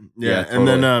well, right? Yeah. And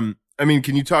then, I mean,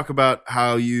 can you talk about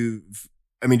how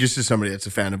just as somebody that's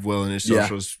a fan of Will and his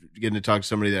socials, getting to talk to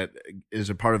somebody that is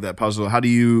a part of that puzzle, how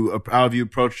have you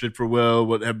approached it for Will?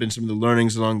 What have been some of the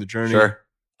learnings along the journey? Sure.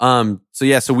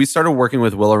 So we started working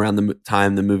with Will around the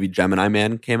time the movie Gemini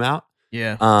Man came out.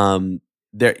 Yeah.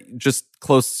 They're just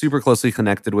super closely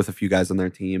connected with a few guys on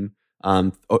their team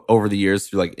over the years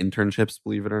through like internships,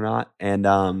 believe it or not. And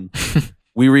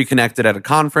we reconnected at a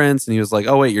conference, and he was like,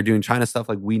 "Oh wait, you're doing China stuff?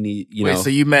 Like we need, you know." So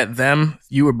you met them?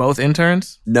 You were both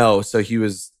interns? No, so he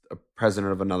was a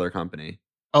president of another company.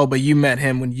 Oh, but you met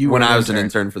him when I was an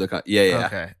intern for the yeah.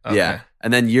 Okay. Yeah.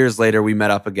 And then years later, we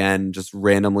met up again, just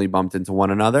randomly bumped into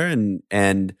one another.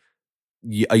 And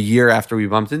a year after we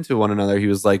bumped into one another, he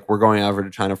was like, we're going over to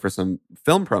China for some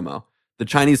film promo. The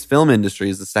Chinese film industry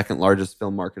is the second largest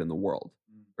film market in the world,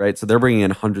 right? So they're bringing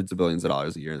in hundreds of billions of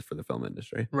dollars a year for the film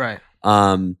industry. Right.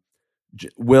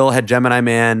 Will had Gemini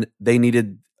Man. They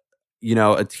needed, you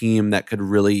know, a team that could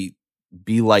really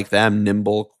be like them,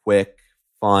 nimble, quick,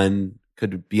 fun,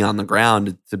 could be on the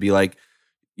ground to be like,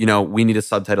 you know, we need to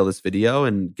subtitle this video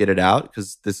and get it out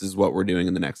because this is what we're doing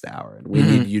in the next hour. And we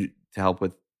need you to help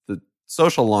with the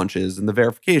social launches and the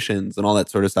verifications and all that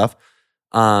sort of stuff.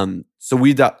 So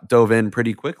we dove in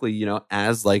pretty quickly, you know,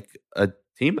 as like a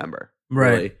team member.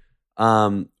 Right.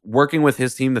 Really. Working with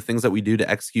his team, the things that we do to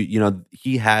execute, you know,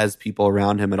 he has people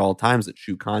around him at all times that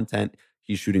shoot content.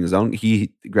 He's shooting his own.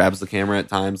 He grabs the camera at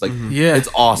times. Like, it's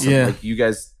awesome. Yeah. Like, you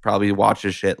guys probably watch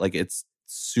his shit. Like, it's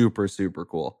super, super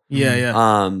cool.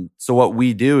 Yeah. So what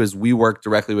we do is we work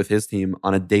directly with his team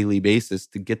on a daily basis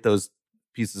to get those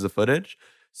pieces of footage,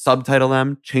 subtitle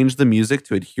them, change the music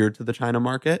to adhere to the China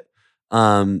market,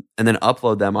 and then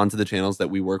upload them onto the channels that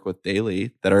we work with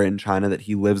daily that are in China that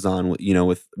he lives on, you know,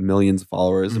 with millions of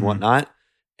followers and whatnot,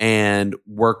 and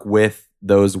work with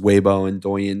those Weibo and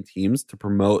Douyin teams to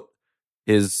promote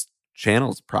his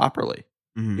channels properly,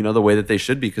 you know, the way that they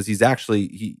should be, because he's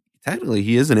actually technically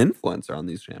he is an influencer on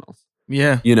these channels.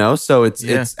 Yeah. You know, so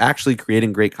it's actually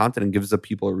creating great content and gives the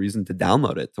people a reason to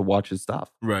download it, to watch his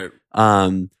stuff. Right.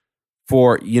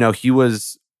 For, you know,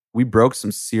 we broke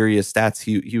some serious stats.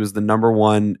 He was the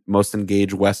 #1 most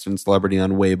engaged Western celebrity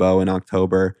on Weibo in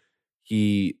October.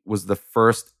 He was the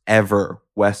first ever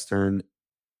Western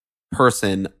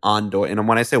person on Douyin. And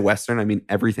when I say Western, I mean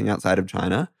everything outside of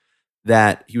China.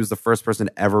 That he was the first person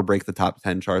to ever break the top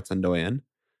 10 charts on Douyin.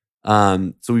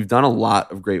 So we've done a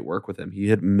lot of great work with him. He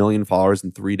hit 1 million followers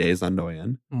in 3 days on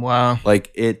Douyin. Wow. Like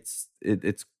it's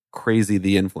crazy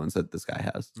the influence that this guy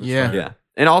has. Yeah. Yeah.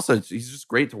 And also he's just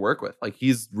great to work with. Like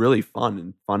he's really fun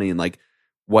and funny, and like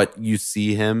what you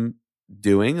see him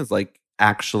doing is like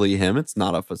actually him. It's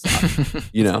not a facade,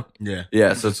 you know? Yeah.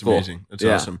 Yeah. So it's cool. Amazing. It's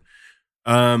awesome.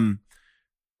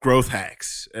 Growth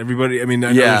hacks. Everybody, I mean,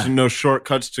 I know there's no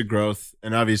shortcuts to growth,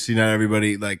 and obviously not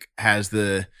everybody like has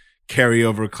the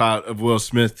carryover clout of Will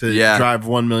Smith to drive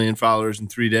 1 million followers in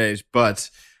 3 days,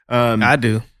 but I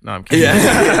do. No, I'm kidding.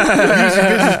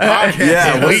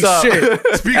 What's up? Shit.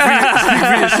 Speak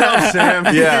for yourself,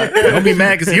 Sam. Yeah. Don't be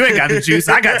mad because you ain't got the juice.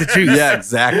 I got the juice. Yeah,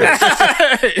 exactly.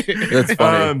 That's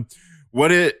funny.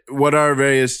 What are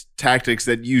various tactics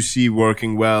that you see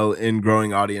working well in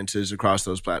growing audiences across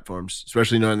those platforms,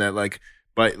 especially knowing that like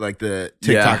the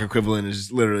TikTok equivalent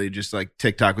is literally just like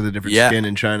TikTok with a different skin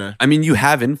in China? I mean, you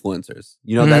have influencers.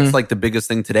 You know, that's like the biggest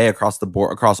thing today across the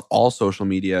board, across all social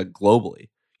media globally.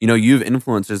 You know, you have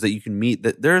influencers that you can meet.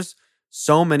 That there's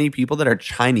so many people that are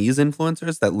Chinese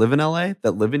influencers that live in LA,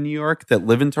 that live in New York, that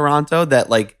live in Toronto, that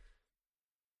like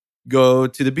go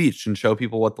to the beach and show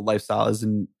people what the lifestyle is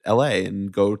in LA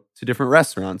and go to different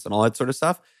restaurants and all that sort of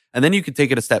stuff. And then you could take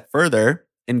it a step further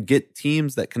and get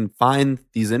teams that can find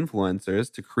these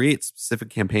influencers to create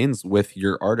specific campaigns with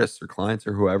your artists or clients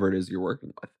or whoever it is you're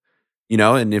working with. You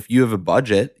know, and if you have a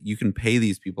budget, you can pay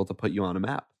these people to put you on a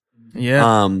map.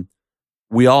 Yeah.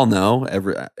 We all know,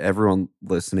 everyone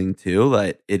listening to,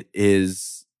 that it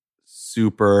is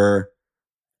super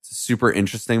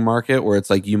interesting market where it's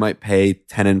like you might pay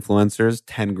 10 influencers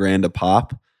 $10,000 a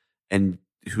pop, and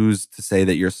who's to say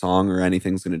that your song or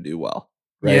anything's going to do well,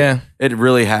 right? Yeah. It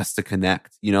really has to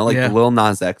connect, you know, like the Lil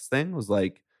Nas X thing was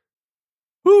like,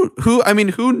 who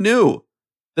knew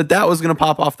that was going to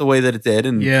pop off the way that it did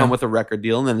and come with a record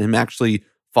deal, and then him actually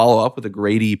follow up with a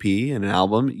great EP and an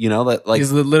album, you know, that like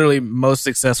he's the literally most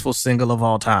successful single of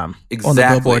all time on the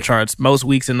Billboard charts, most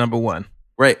weeks in #1.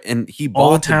 Right, and he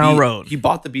bought Old Town Road. He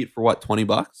bought the beat for what,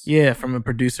 $20? Yeah, from a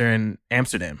producer in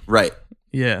Amsterdam. Right.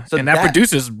 Yeah, so and that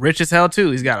producer's rich as hell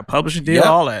too. He's got a publishing deal,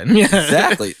 all that. Yeah,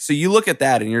 exactly. So you look at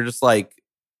that and you're just like,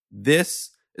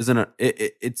 this isn't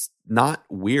it's not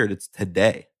weird. It's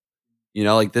today. You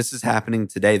know, like this is happening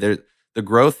today. The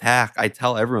growth hack. I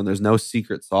tell everyone, there's no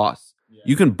secret sauce.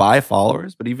 You can buy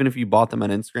followers, but even if you bought them on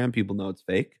Instagram, people know it's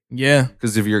fake. Yeah.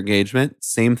 Because of your engagement.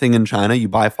 Same thing in China. You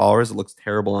buy followers, it looks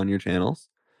terrible on your channels.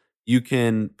 You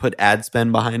can put ad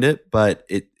spend behind it, but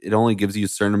it only gives you a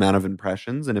certain amount of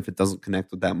impressions. And if it doesn't connect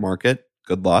with that market,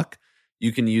 good luck.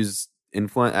 You can use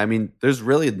influence. I mean, there's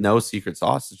really no secret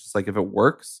sauce. It's just like if it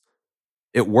works,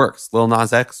 it works. Lil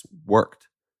Nas X worked,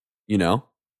 you know?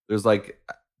 there's like,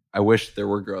 I wish there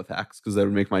were growth hacks because that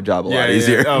would make my job a lot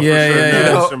easier. Oh, Yeah, for sure. yeah,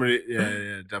 No, yeah. somebody,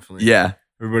 yeah, definitely. Yeah.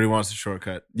 Everybody wants a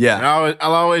shortcut. Yeah. And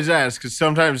I'll always ask because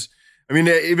sometimes, I mean,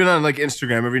 even on like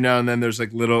Instagram, every now and then there's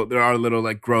like there are little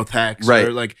like growth hacks Right.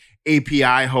 or like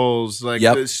API holes, like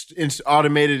Yep. this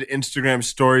automated Instagram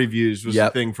story views was a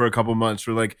Yep. thing for a couple months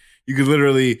where like you could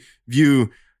literally view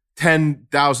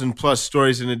 10,000 plus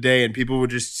stories in a day and people would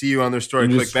just see you on their story, You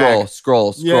click just scroll, back.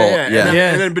 scroll. Yeah.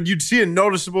 Yeah. And then, but you'd see a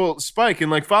noticeable spike in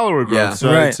like follower growth. Yeah.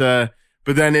 So Right. it's,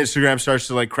 but then Instagram starts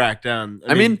to like crack down.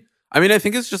 I mean, I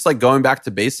think it's just like going back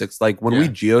to basics. Like when we Yeah.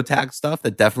 geotag stuff,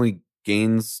 that definitely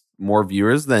gains more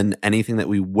viewers than anything that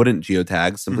we wouldn't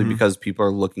geotag simply Mhm. because people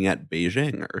are looking at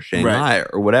Beijing or Shanghai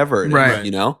or whatever it is, Right.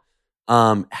 you know?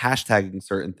 Hashtagging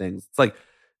certain things. It's like,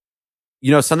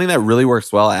 something that really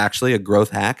works well, actually, a growth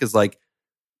hack is like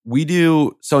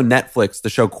so Netflix, the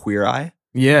show Queer Eye,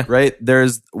 Yeah. right?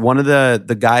 There's one of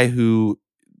the guy who,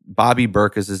 Bobby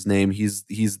Burke is his name. He's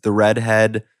the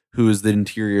redhead who is the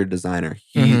interior designer.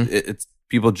 It's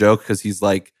people joke because he's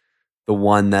like the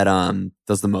one that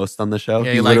does the most on the show.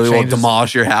 Yeah, he he, like, literally will changes-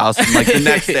 demolish your house, and like the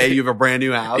next day you have a brand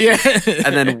new house. Yeah.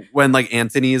 And then when like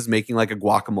Anthony is making like a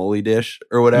guacamole dish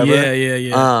or whatever.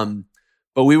 Yeah.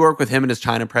 But we work with him and his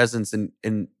China presence, and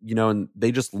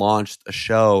they just launched a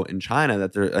show in China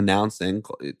that they're announcing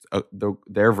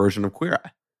their version of Queer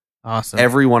Eye. Awesome.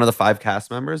 Every one of the 5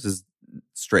 cast members is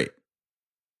straight.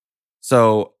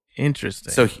 So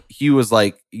Interesting. so he was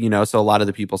like, so a lot of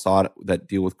the people saw it that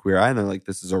deal with Queer Eye, and they're like,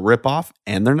 this is a ripoff,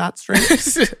 and they're not straight.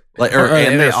 Like,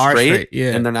 and they they're are straight,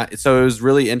 yeah. and they're not. So it was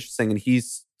really interesting, and he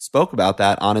spoke about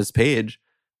that on his page.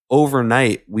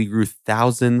 Overnight, we grew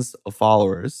thousands of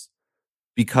followers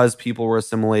because people were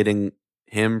assimilating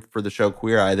him for the show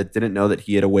Queer Eye that didn't know that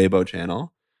he had a Weibo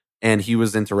channel, and he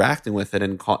was interacting with it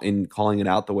and calling it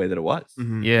out the way that it was.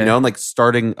 Mhm. yeah. And like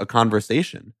starting a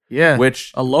conversation, yeah.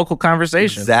 which A local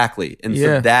conversation. exactly, and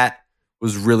Yeah. so that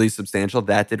was really substantial.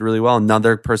 That did really well.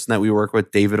 Another person that we work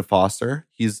with, David Foster,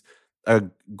 he's a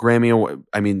Grammy Award.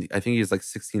 I mean, I think he's like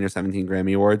 16 or 17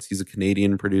 Grammy Awards. He's a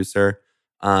Canadian producer,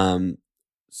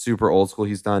 super old school.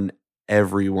 He's done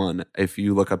everyone. If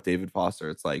you look up David Foster,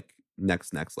 it's like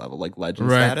next level, like legend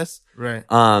Right. status. Right.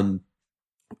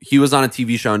 He was on a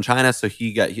TV show in China, so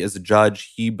he as a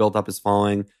judge, he built up his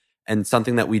following. And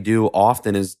something that we do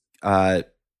often is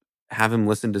have him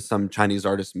listen to some Chinese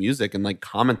artist music and like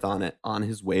comment on it on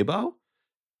his Weibo.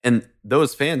 And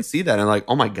those fans see that and like,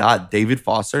 oh my God, David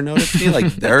Foster noticed me.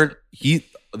 Like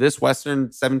this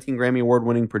Western 17 Grammy Award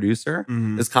winning producer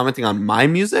Mhm. is commenting on my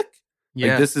music. Yeah.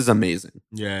 Like this is amazing,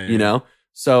 Yeah.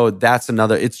 So that's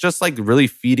another, it's just like really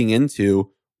feeding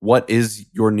into what is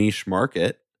your niche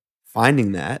market,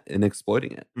 finding that and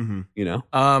exploiting it,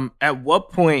 Mhm. At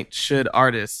what point should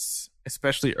artists,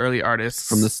 especially early artists,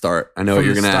 from the start. I know what From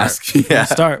you're the going to start. ask. Yeah.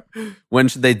 start? When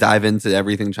should they dive into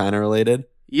everything China related?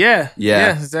 Yeah. Yeah.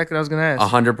 Yeah. Exactly what I was gonna ask.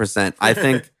 100%. I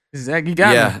think, Exactly. You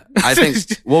got yeah, me. I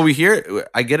think, well,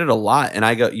 I get it a lot. And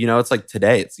I go, it's like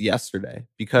today, it's yesterday,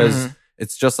 because Mhm.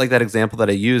 it's just like that example that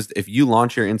I used. If you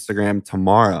launch your Instagram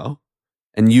tomorrow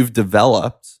and you've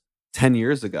developed 10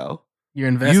 years ago You're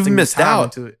investing. You've missed time out.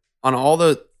 into it. on all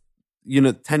the,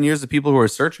 10 years of people who are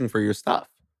searching for your stuff,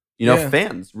 Yeah.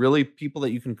 fans, really people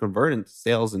that you can convert into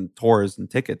sales and tours and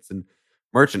tickets and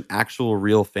merch and actual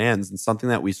real fans. And something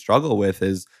that we struggle with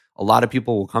is a lot of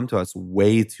people will come to us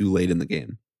way too late in the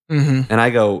game. Mm-hmm. And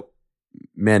I go,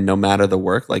 man, no matter the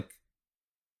work, like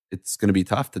it's going to be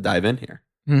tough to dive in here.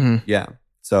 Mm-hmm. Yeah.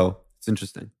 So it's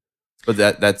interesting. But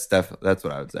that's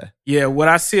what I would say. Yeah, what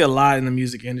I see a lot in the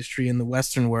music industry in the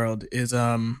Western world is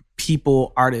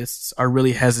artists are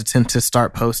really hesitant to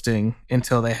start posting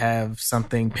until they have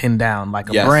something pinned down, like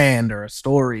a Yes. brand or a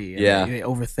story. And Yeah. they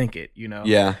overthink it,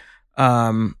 Yeah.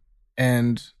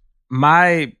 And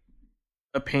my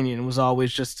opinion was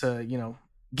always just to,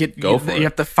 Go for it. you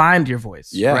have to find your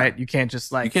voice. Yeah. Right. You can't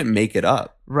just You can't make it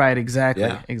up. Right. Exactly.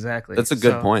 Yeah. Exactly. That's a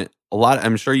good So, point.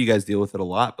 I'm sure you guys deal with it a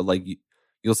lot, but like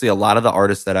you'll see a lot of the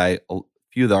artists a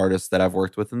few of the artists that I've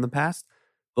worked with in the past,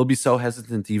 they'll be so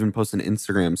hesitant to even post an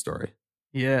Instagram story.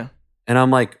 Yeah. And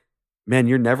I'm like, man,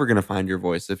 you're never going to find your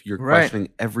voice if you're Right. questioning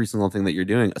every single thing that you're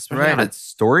doing, especially Right. on a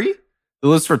story that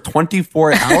lives for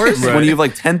 24 hours Right. when you have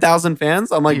like 10,000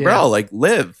 fans. I'm like, Yeah. bro, like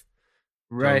live.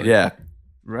 Right. Yeah. It's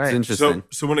Right. interesting.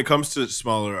 So when it comes to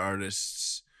smaller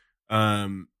artists,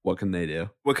 what can they do?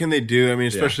 What can they do? I mean,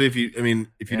 especially if you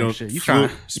don't. Shit. You trying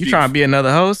to be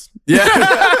another host? Yeah.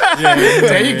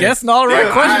 Damn, you guessing all the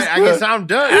right questions. I guess I'm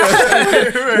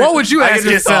done. What would you ask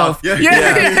yourself? Yeah.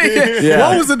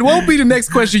 What would be the next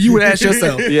question you would ask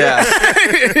yourself? Yeah.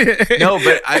 No,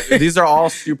 but these are all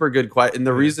super good questions. And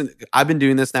the reason I've been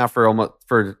doing this now for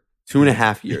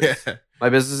 2.5 years. Yeah. My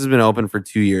business has been open for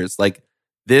 2 years. Like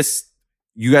this,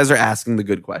 you guys are asking the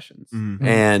good questions.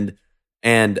 Mhm.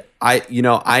 And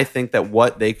I think that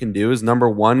what they can do is, number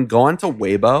one, go onto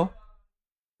Weibo,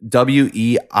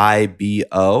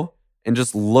 Weibo, and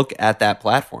just look at that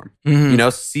platform.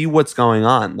 Mhm. See what's going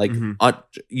on. Like Mhm.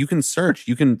 you can search,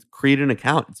 you can create an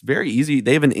account. It's very easy.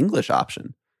 They have an English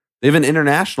option. They have an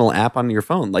international app on your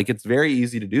phone. Like it's very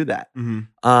easy to do that. Mhm.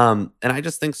 And I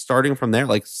just think starting from there,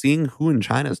 like seeing who in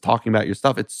China is talking about your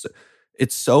stuff, it's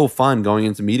so fun going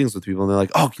into meetings with people and they're like,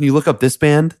 oh, can you look up this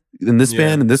band and this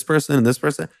band and this person and this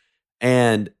person?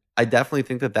 And I definitely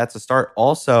think that that's a start.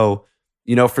 Also,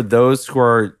 for those who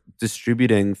are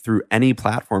distributing through any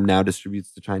platform now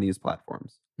distributes to Chinese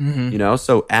platforms,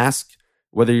 so ask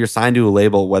whether you're signed to a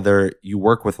label, whether you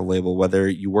work with a label, whether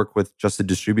you work with just a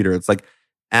distributor. It's like,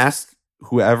 ask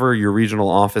whoever your regional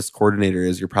office coordinator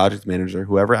is, your project manager,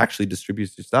 whoever actually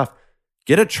distributes your stuff,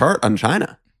 get a chart on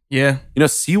China. Yeah.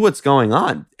 See what's going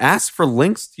on. Ask for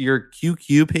links to your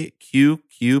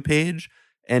QQ page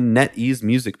and NetEase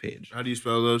music page. How do you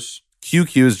spell those?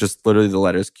 QQ is just literally the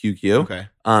letters QQ. Okay.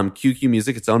 QQ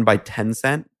Music, it's owned by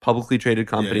Tencent, publicly traded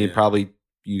company. Yeah. Probably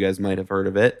you guys might have heard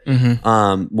of it.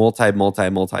 Mhm.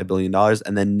 Multi-billion dollars.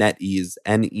 And then NetEase,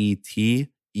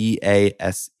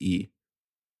 NETEASE.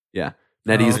 Yeah.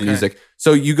 NetEase okay. Music.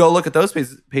 So you go look at those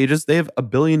pages. They have 1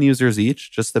 billion users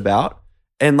each, just about.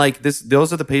 And like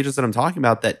those are the pages that I'm talking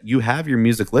about, that you have your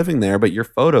music living there, but your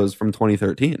photos from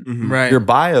 2013, Mhm. Right. your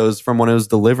bios from when it was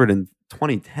delivered in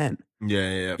 2010.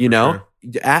 Yeah.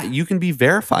 You can be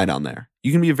verified on there.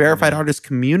 You can be a verified Yeah. artist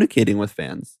communicating with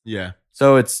fans. Yeah.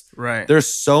 So it's Right. there's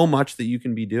so much that you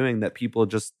can be doing that people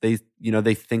just they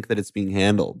think that it's being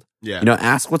handled. Yeah.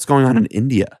 Ask what's going on in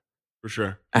India. For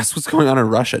sure. Ask what's going on in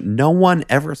Russia. No one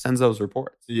ever sends those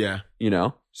reports. Yeah. Yeah.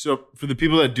 So for the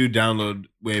people that do download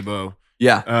Weibo,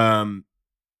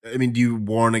 do you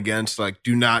warn against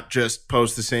do not just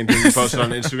post the same thing you posted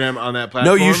on Instagram on that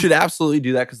platform? No, you should absolutely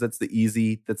do that because that's the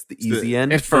easy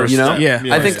end. At first,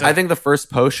 I first think the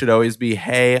first post should always be,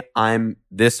 hey, I'm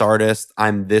this artist,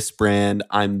 I'm this brand,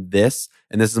 I'm this,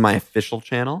 and this is my official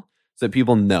channel. So that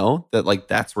people know that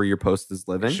that's where your post is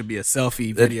living. It should be a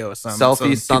selfie video or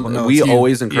something. Something. We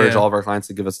always encourage all of our clients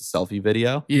to give us a selfie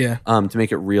video. Yeah. To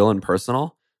make it real and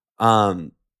personal.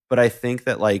 But I think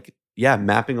that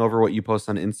mapping over what you post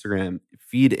on Instagram,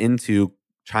 feed into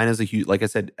China's a huge, like I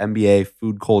said, NBA,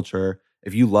 food culture.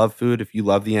 If you love food, if you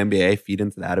love the NBA, feed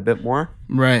into that a bit more.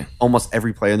 Right. Almost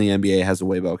every player in the NBA has a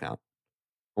Weibo account.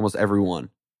 Almost everyone.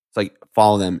 It's like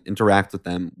follow them, interact with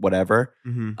them, whatever.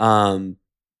 Mhm.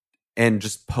 And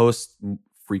just post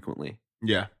frequently.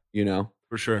 Yeah.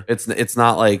 For sure. It's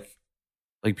not like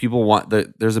people want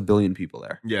there's 1 billion people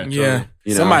there. Yeah. Totally.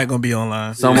 Yeah. Somebody gonna be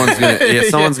online. Someone's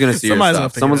gonna see your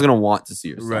stuff. Someone's gonna want to see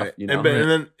your stuff. Right. And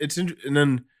then and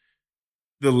then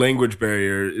the language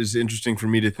barrier is interesting for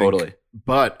me to think. Totally.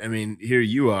 But here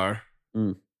you are.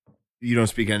 Mm. You don't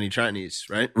speak any Chinese,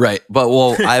 right? Right. But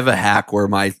I have a hack where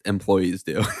my employees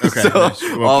do. Okay. So Nice.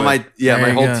 Well my There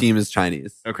you whole go. team is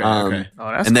Chinese. Okay. Oh,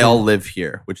 that's and they cool. all live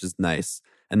here, which is nice.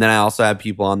 And then I also have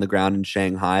people on the ground in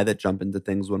Shanghai that jump into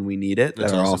things when we need it.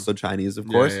 That's that are awesome. also Chinese, of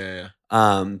course. Yeah.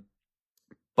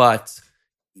 But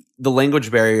the language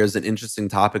barrier is an interesting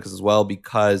topic as well,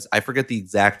 because I forget the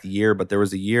exact year, but there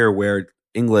was a year where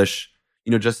English,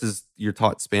 just as you're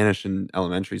taught Spanish in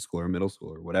elementary school or middle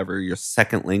school or whatever, your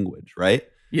second language, right?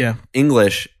 Yeah.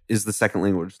 English is the second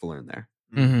language to learn there.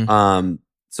 Mhm.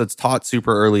 So it's taught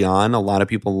super early on. A lot of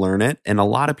people learn it, and a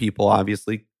lot of people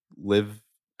obviously live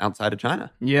outside of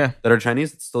China Yeah. that are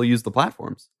Chinese that still use the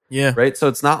platforms, Yeah. right? So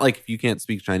it's not like if you can't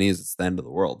speak Chinese, it's the end of the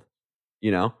world,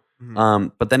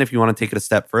 Mhm. But then if you want to take it a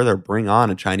step further, bring on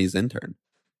a Chinese intern,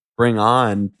 bring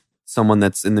on someone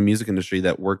that's in the music industry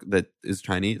that is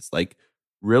Chinese.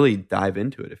 Really dive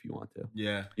into it if you want to.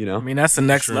 Yeah. I mean, that's the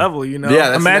next Sure. level, Yeah,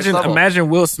 that's the next level. Imagine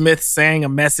Will Smith saying a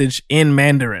message in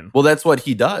Mandarin. Well, that's what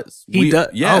he does. He does.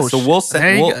 Yeah. Oh, so shit. we'll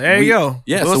say There you go.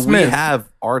 Yeah. Will so Smith. we have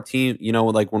our team.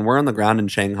 When we're on the ground in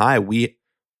Shanghai,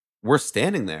 we're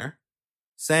standing there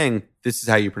saying, "This is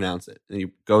how you pronounce it," and he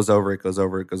goes over it. At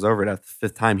the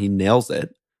fifth time, he nails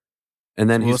it, and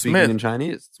then Will he's speaking Smith. in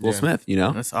Chinese. It's Will Yeah. Smith.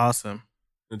 That's awesome.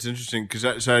 That's interesting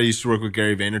because I used to work with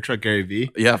Gary Vaynerchuk, Gary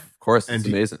V. Yeah, of course. And It's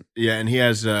amazing. Yeah, and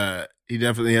he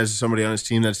definitely has somebody on his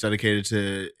team that's dedicated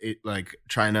to like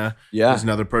China. Yeah. There's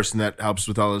another person that helps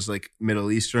with all his like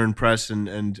Middle Eastern press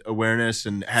and awareness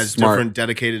and has Smart. different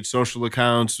dedicated social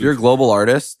accounts. If you're a global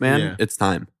artist, man, Yeah. it's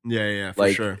time. Yeah, for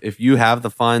Like sure. if you have the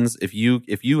funds, if you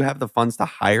have the funds to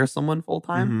hire someone full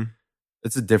time, Mhm.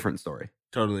 it's a different story.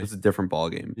 Totally. It's a different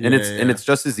ballgame. Yeah, and it's yeah. and it's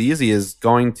just as easy as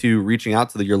going to reaching out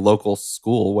to your local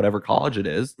school, whatever college it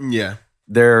is, Yeah.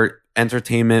 their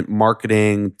entertainment,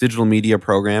 marketing, digital media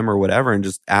program or whatever, and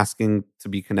just asking to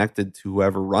be connected to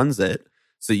whoever runs it.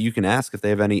 So you can ask if they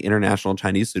have any international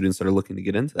Chinese students that are looking to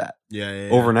get into that. Yeah.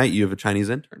 Overnight, you have a Chinese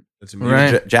intern, That's amazing.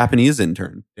 Right. Japanese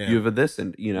intern. Yeah. You have a this,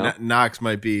 and you know, Knox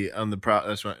might be on the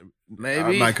that's right.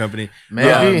 Maybe. My company.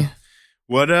 Maybe.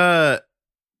 What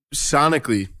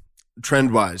sonically,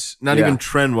 trend wise, not Yeah. even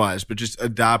trend wise, but just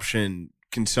adoption,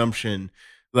 consumption.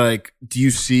 Like, do you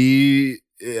see?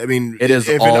 I mean, It is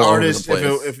if all an over artist, the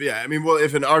place.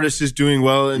 if an artist is doing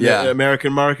well in Yeah. the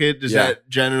American market, does Yeah. that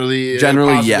generally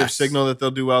Generally, a positive yes. signal that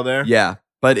they'll do well there? yeah.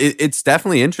 But it's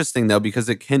definitely interesting though because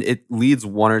it leads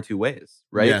one or two ways,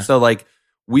 right? Yeah. So like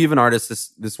we have an artist,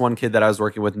 this one kid that I was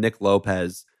working with, Nick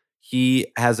Lopez. He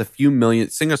has a few million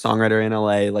singer songwriter in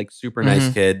LA, like super nice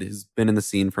Mhm. kid. Has been in the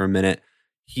scene for a minute.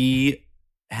 He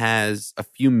has a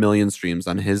few million streams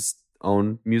on his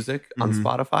own music on Mhm.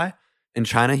 Spotify. In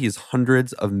China, he has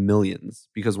hundreds of millions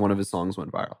because one of his songs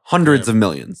went viral. Hundreds of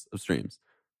millions of streams,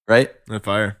 right? That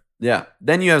fire. Yeah.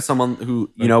 Then you have someone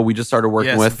who, you know, we just started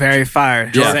working Yes, with. very fire.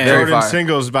 Yeah, Just saying. very Jordan fire.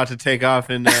 Single is about to take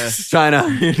off in. China.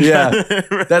 Yeah.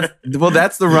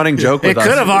 That's the running joke with It us.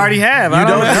 could have already have. I You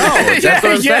don't know. That's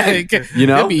what I'm saying. You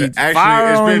know? Could be Actually,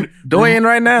 fire it's on been- Doyen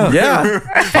right now. Yeah.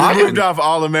 I moved off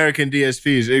all American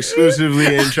DSPs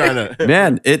exclusively in China.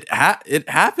 Man, it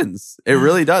happens. It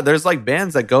really does. There's like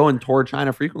bands that go and tour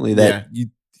China frequently that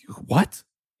what?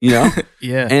 You know?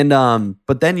 Yeah. And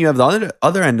but then you have the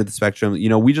other end of the spectrum. You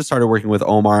know, we just started working with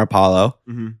Omar Apollo.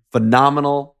 Mhm.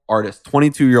 Phenomenal artist,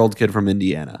 22-year-old kid from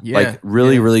Indiana. Yeah. Like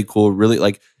really, Yeah. really cool. Really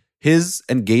like his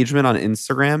engagement on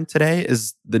Instagram today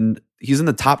is he's in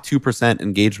the top 2%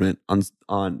 engagement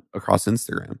on across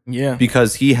Instagram Yeah.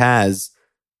 because he has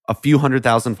a few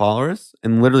 100,000 followers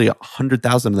and literally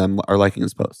 100,000 of them are liking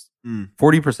his posts. Mm.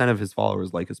 40% of his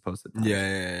followers like his posts. at times.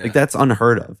 Yeah. Like that's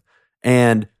unheard of.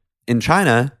 And in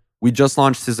China, we just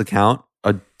launched his account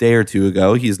a day or two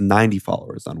ago. He has 90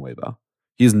 followers on Weibo.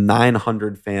 He has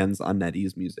 900 fans on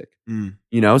NetEase Music. Mm.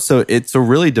 You know, so it's a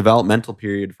really developmental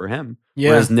period for him.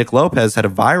 Yeah. Whereas Nick Lopez had a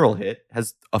viral hit,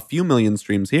 has a few million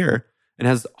streams here, and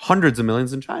has hundreds of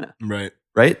millions in China. Right.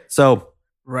 Right? So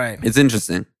Right. it's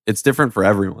interesting. It's different for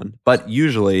everyone. But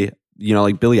usually, you know,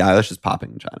 like Billie Eilish is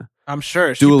popping in China. I'm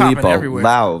sure. She's Dua popping Lipa, everywhere.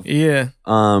 Lauv, Yeah.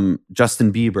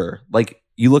 Justin Bieber. Like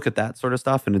you look at that sort of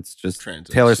stuff and it's just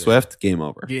Translates, Taylor yeah. Swift, game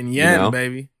over. Getting you yen, know?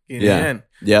 baby. Getting Yeah. yen.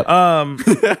 Yep.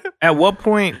 At what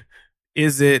point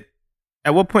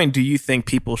at what point do you think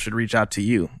people should reach out to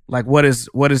you? Like what is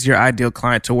your ideal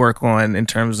client to work on in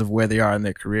terms of where they are in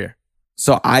their career?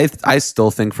 So I still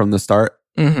think from the start,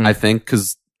 Mhm. I think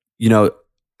because, you know,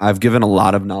 I've given a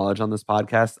lot of knowledge on this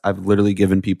podcast. I've literally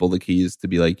given people the keys to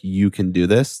be like, you can do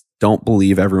this. Don't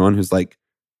believe everyone who's like,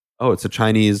 oh, it's a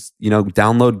Chinese, you know,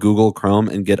 download Google Chrome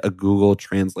and get a Google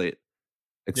Translate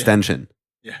extension.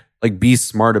 Yeah. Like be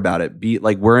smart about it. Be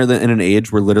like, we're in an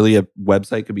age where literally a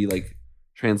website could be like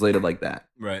translated like that,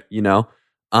 Right. you know?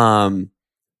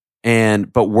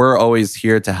 But we're always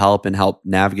here to help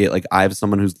navigate. Like I have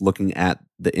someone who's looking at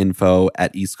the info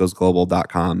at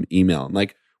eastcoastglobal.com email. And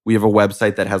like we have a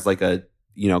website that has like a,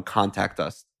 you know, contact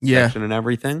us Yeah. section and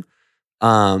everything.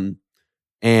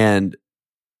 And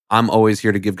I'm always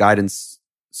here to give guidance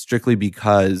strictly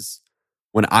because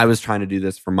when I was trying to do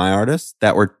this for my artists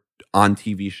that were on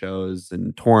TV shows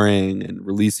and touring and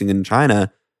releasing in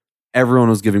China, everyone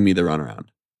was giving me the runaround.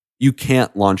 You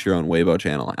can't launch your own Weibo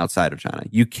channel outside of China.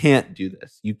 You can't do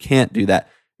this. You can't do that.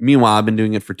 Meanwhile, I've been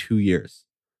doing it for 2 years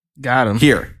Got him.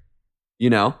 here, you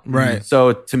know? Right.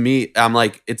 So to me, I'm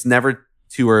like, it's never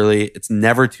too early. It's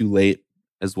never too late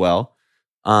as well.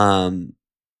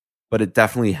 But it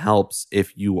definitely helps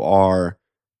if you are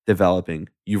developing.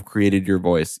 You've created your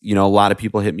voice. You know, a lot of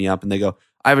people hit me up and they go,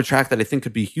 I have a track that I think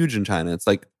could be huge in China. It's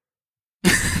like,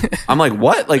 I'm like,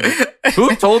 what? Like,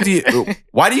 who told you?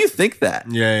 Why do you think that?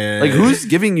 Yeah. Like, who's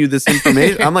giving you this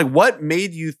information? I'm like, what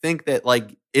made you think that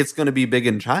like it's going to be big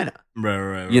in China?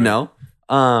 Right. You know?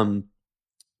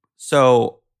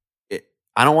 So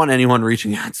I don't want anyone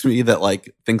reaching out to me that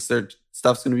like thinks their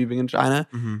stuff's going to be big in China.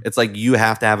 Mm-hmm. It's like you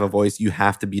have to have a voice. You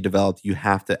have to be developed. You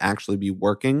have to actually be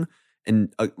working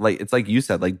And like it's like you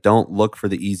said, like don't look for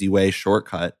the easy way,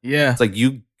 shortcut. Yeah. It's like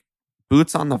you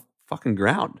boots on the fucking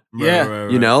ground. Yeah.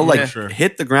 You know, like Sure.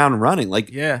 hit the ground running. Like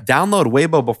download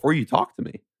Weibo before you talk to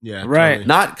me. Yeah, Right. totally.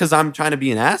 Not because I'm trying to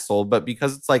be an asshole, but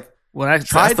because it's like Well, that's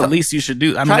Try the to- least you should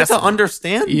do. I mean, try that's to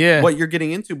understand Yeah. what you're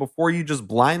getting into before you just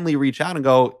blindly reach out and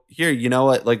go, here, you know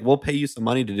what? Like, we'll pay you some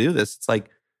money to do this. It's like,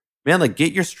 man, like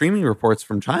get your streaming reports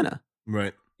from China.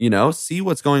 Right. You know, see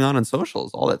what's going on in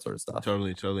socials, all that sort of stuff.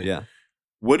 Totally. Yeah.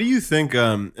 What do you think?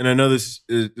 And I know this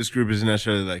group isn't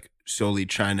necessarily like solely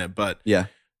China, but Yeah.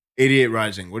 88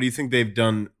 Rising. What do you think they've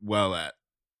done well at?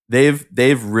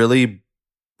 They've really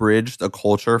bridged a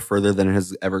culture further than it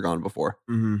has ever gone before.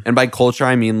 Mm-hmm. And by culture,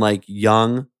 I mean like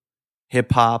young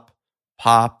hip hop,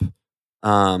 pop,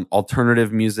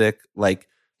 alternative music. Like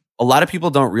a lot of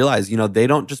people don't realize, you know, they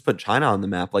don't just put China on the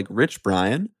map. Like Rich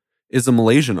Brian is a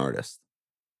Malaysian artist.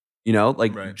 You know,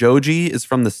 like Right. Joji is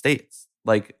from the States.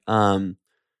 Like, well,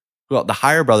 the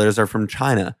Higher Brothers are from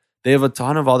China. They have a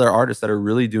ton of other artists that are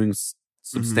really doing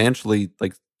substantially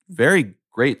like very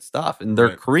great stuff. And they're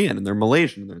Right. Korean and they're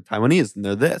Malaysian and they're Taiwanese and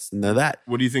they're this and they're that.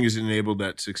 What do you think has enabled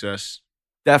that success?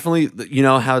 Definitely, you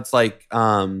know how it's like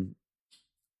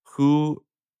who,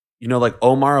 you know, like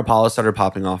Omar Apollo started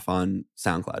popping off on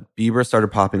SoundCloud. Bieber started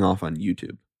popping off on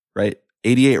YouTube, right?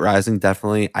 88 Rising,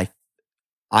 definitely.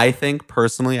 I think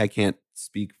personally, I can't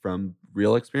speak from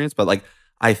real experience, but like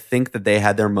I think that they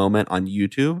had their moment on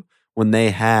YouTube when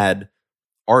they had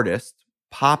artists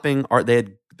popping art. They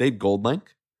had Goldlink.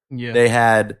 Yeah. They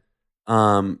had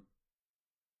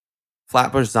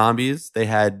Flatbush Zombies. They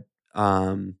had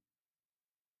Tory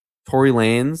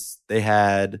Lanez. They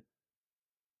had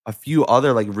a few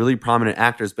other like really prominent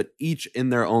actors, but each in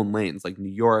their own lanes. Like New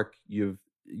York, you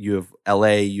have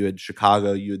LA, you had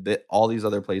Chicago, you had all these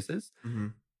other places. Mm-hmm.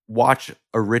 Watch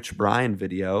a Rich Brian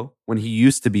video when he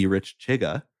used to be Rich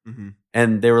Chigga, Mm-hmm.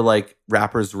 and they were like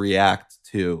rappers react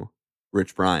to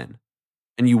Rich Brian.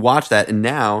 And you watch that, and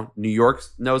now New York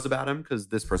knows about him because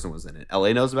this person was in it.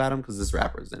 LA knows about him because this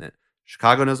rapper's in it.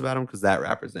 Chicago knows about him because that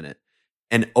rapper's in it.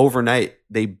 And overnight,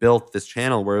 they built this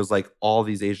channel where it was like all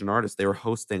these Asian artists they were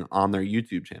hosting on their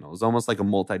YouTube channel. It was almost like a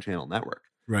multi-channel network.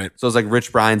 Right. So it was like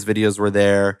Rich Brian's videos were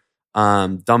there.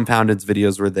 Dumbfounded's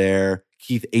videos were there.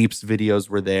 Keith Ape's videos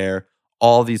were there.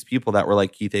 All these people that were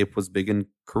like, Keith Ape was big in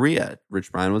Korea.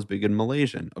 Rich Brian was big in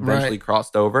Malaysian. Eventually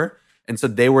crossed over. And so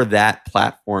they were that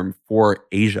platform for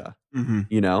Asia, Mm-hmm.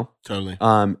 you know? Totally.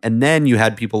 And then you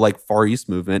had people like Far East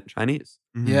Movement, Chinese.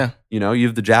 Mhm. Yeah. You know, you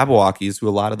have the Jabberwockies, who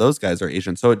a lot of those guys are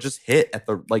Asian. So it just hit at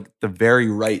the very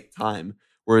right time.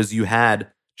 Whereas you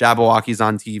had Jabberwockies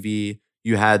on TV,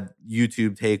 you had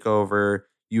YouTube takeover,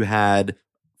 you had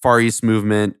Far East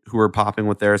Movement who were popping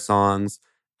with their songs,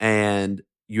 and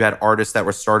you had artists that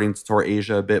were starting to tour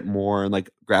Asia a bit more and like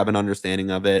grab an understanding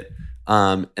of it.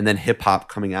 And then hip hop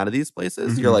coming out of these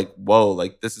places, Mhm. you're like, whoa,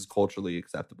 like this is culturally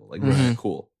acceptable. Like this is Mhm.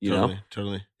 cool, you know?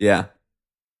 Totally. Yeah.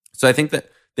 So I think that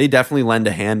they definitely lend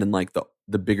a hand in like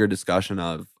the bigger discussion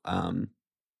of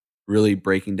really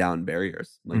breaking down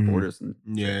barriers, like Mhm. borders and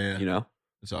Yeah. you know?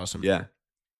 That's awesome. Yeah.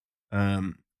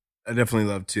 I definitely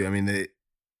love to. I mean, they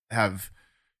have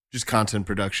just content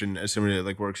production as somebody that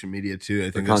like works in media too. I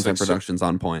The think that's, content like, so- production's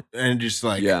on point. and just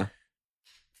like Yeah.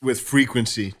 with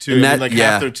frequency too. And I mean, that- like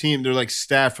yeah. half their team, they're like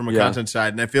staff from a Yeah. content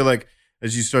side, and I feel like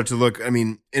as you start to look, I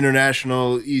mean,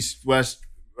 international, East, West,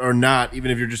 or not, even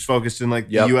if you're just focused in like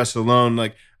Yep. the U.S. alone,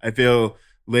 like I feel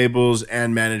labels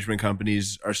and management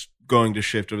companies are going to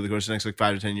shift over the course of the next like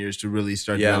 5 to 10 years to really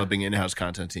start Yeah. developing in-house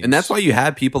content teams. And that's why you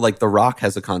have people like The Rock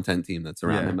has a content team that's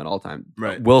around Yeah. him at all time.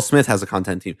 Right. Will Smith has a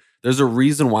content team. There's a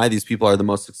reason why these people are the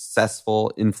most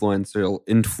successful,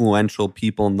 influential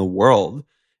people in the world.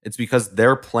 It's because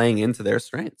they're playing into their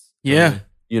strengths. Yeah.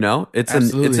 You know, it's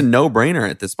Absolutely. a no-brainer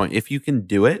at this point. If you can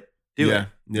do it, do yeah, it.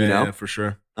 yeah, you know? yeah, for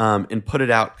sure, And put it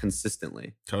out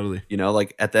consistently. totally. You know,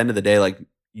 like at the end of the day, like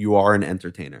you are an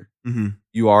entertainer. Mm-hmm.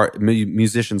 You are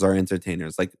musicians are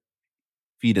entertainers. Like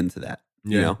feed into that.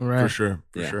 Yeah, You know? for Right. sure,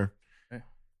 for Yeah. sure. Okay.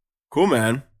 Cool,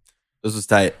 man. This was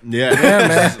tight. Yeah, Yeah,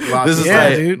 man. Lots This of is fun.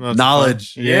 like dude. Lots of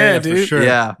knowledge. fun. Yeah, for dude. sure.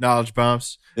 Yeah. Knowledge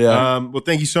bombs. Yeah. Well,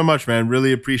 thank you so much, man.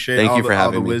 Really appreciate Thank all you the, for all the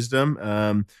having me.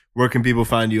 wisdom. Where can people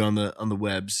find you on the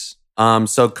webs?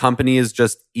 So company is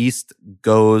just East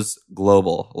Goes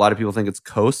Global. A lot of people think it's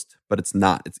Coast, but it's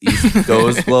not. It's East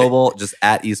Goes Global. Just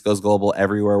at East Goes Global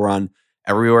everywhere. We're on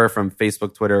everywhere from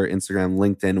Facebook, Twitter, Instagram,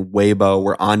 LinkedIn, Weibo.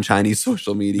 We're on Chinese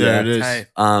social media. There it is.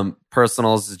 Tight.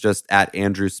 Personals is just at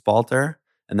Andrew Spalter.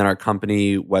 And then our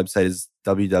company website is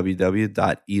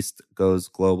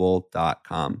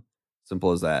www.eastgoesglobal.com.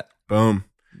 Simple as that. Boom.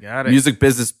 Got it. Music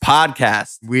Business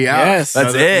Podcast. We out. Yes.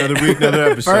 That's another, it. Another week, another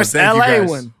episode. First Thank you, LA guys.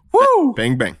 one. Woo!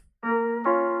 Bang, bang.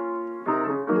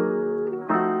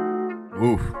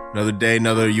 Ooh, another day,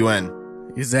 another UN.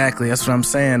 Exactly. That's what I'm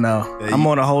saying, though. I'm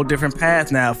on a whole different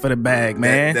path now for the bag,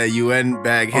 man. That UN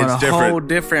bag hits on a different. whole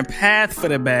different path for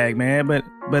the bag, man. But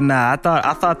nah,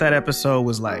 I thought that episode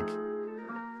was like.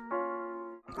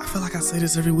 I feel like I say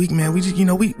this every week, man. We just,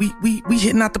 we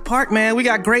hitting out the park, man. We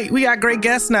got great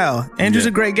guests now. Andrew's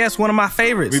a great guest, one of my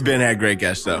favorites. We've had great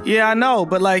guests though. Yeah, I know,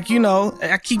 but like,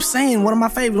 I keep saying one of my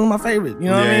favorites. You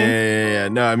know what I mean? Yeah.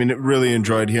 No, I mean, really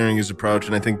enjoyed hearing his approach,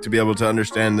 and I think to be able to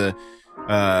understand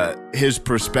his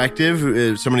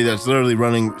perspective, somebody that's literally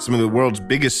running some of the world's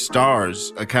biggest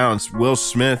stars accounts, Will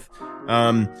Smith,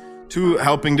 to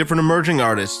helping different emerging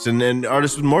artists and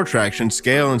artists with more traction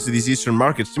scale into these Eastern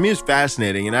markets, to me is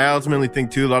fascinating. And I ultimately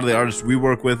think too, a lot of the artists we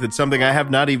work with, it's something I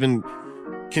have not even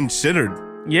considered.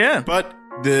 Yeah. But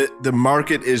the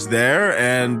market is there,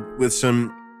 and with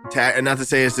some and not to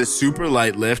say it's a super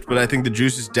light lift, but I think the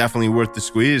juice is definitely worth the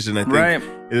squeeze. And I think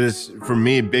it is, for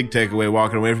me, a big takeaway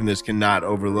walking away from this, cannot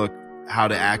overlook how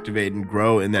to activate and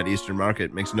grow in that Eastern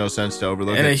market. Makes no sense to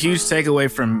overlook and it. A huge takeaway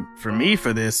for me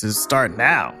for this is start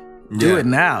now. Do it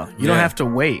now. You don't have to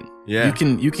wait. Yeah.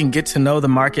 You can get to know the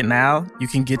market now. You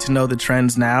can get to know the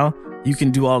trends now. You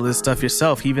can do all this stuff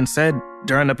yourself. He even said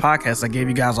during the podcast, I gave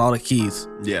you guys all the keys.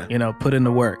 Yeah. Put in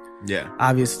the work. Yeah.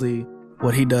 Obviously,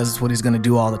 what he does is what he's going to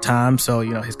do all the time. So,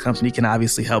 his company can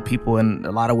obviously help people in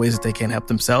a lot of ways that they can't help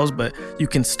themselves, but you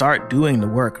can start doing the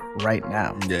work right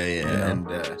now.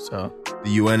 Yeah. So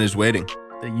the UN is waiting.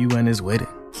 The UN is waiting.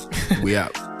 We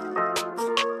out.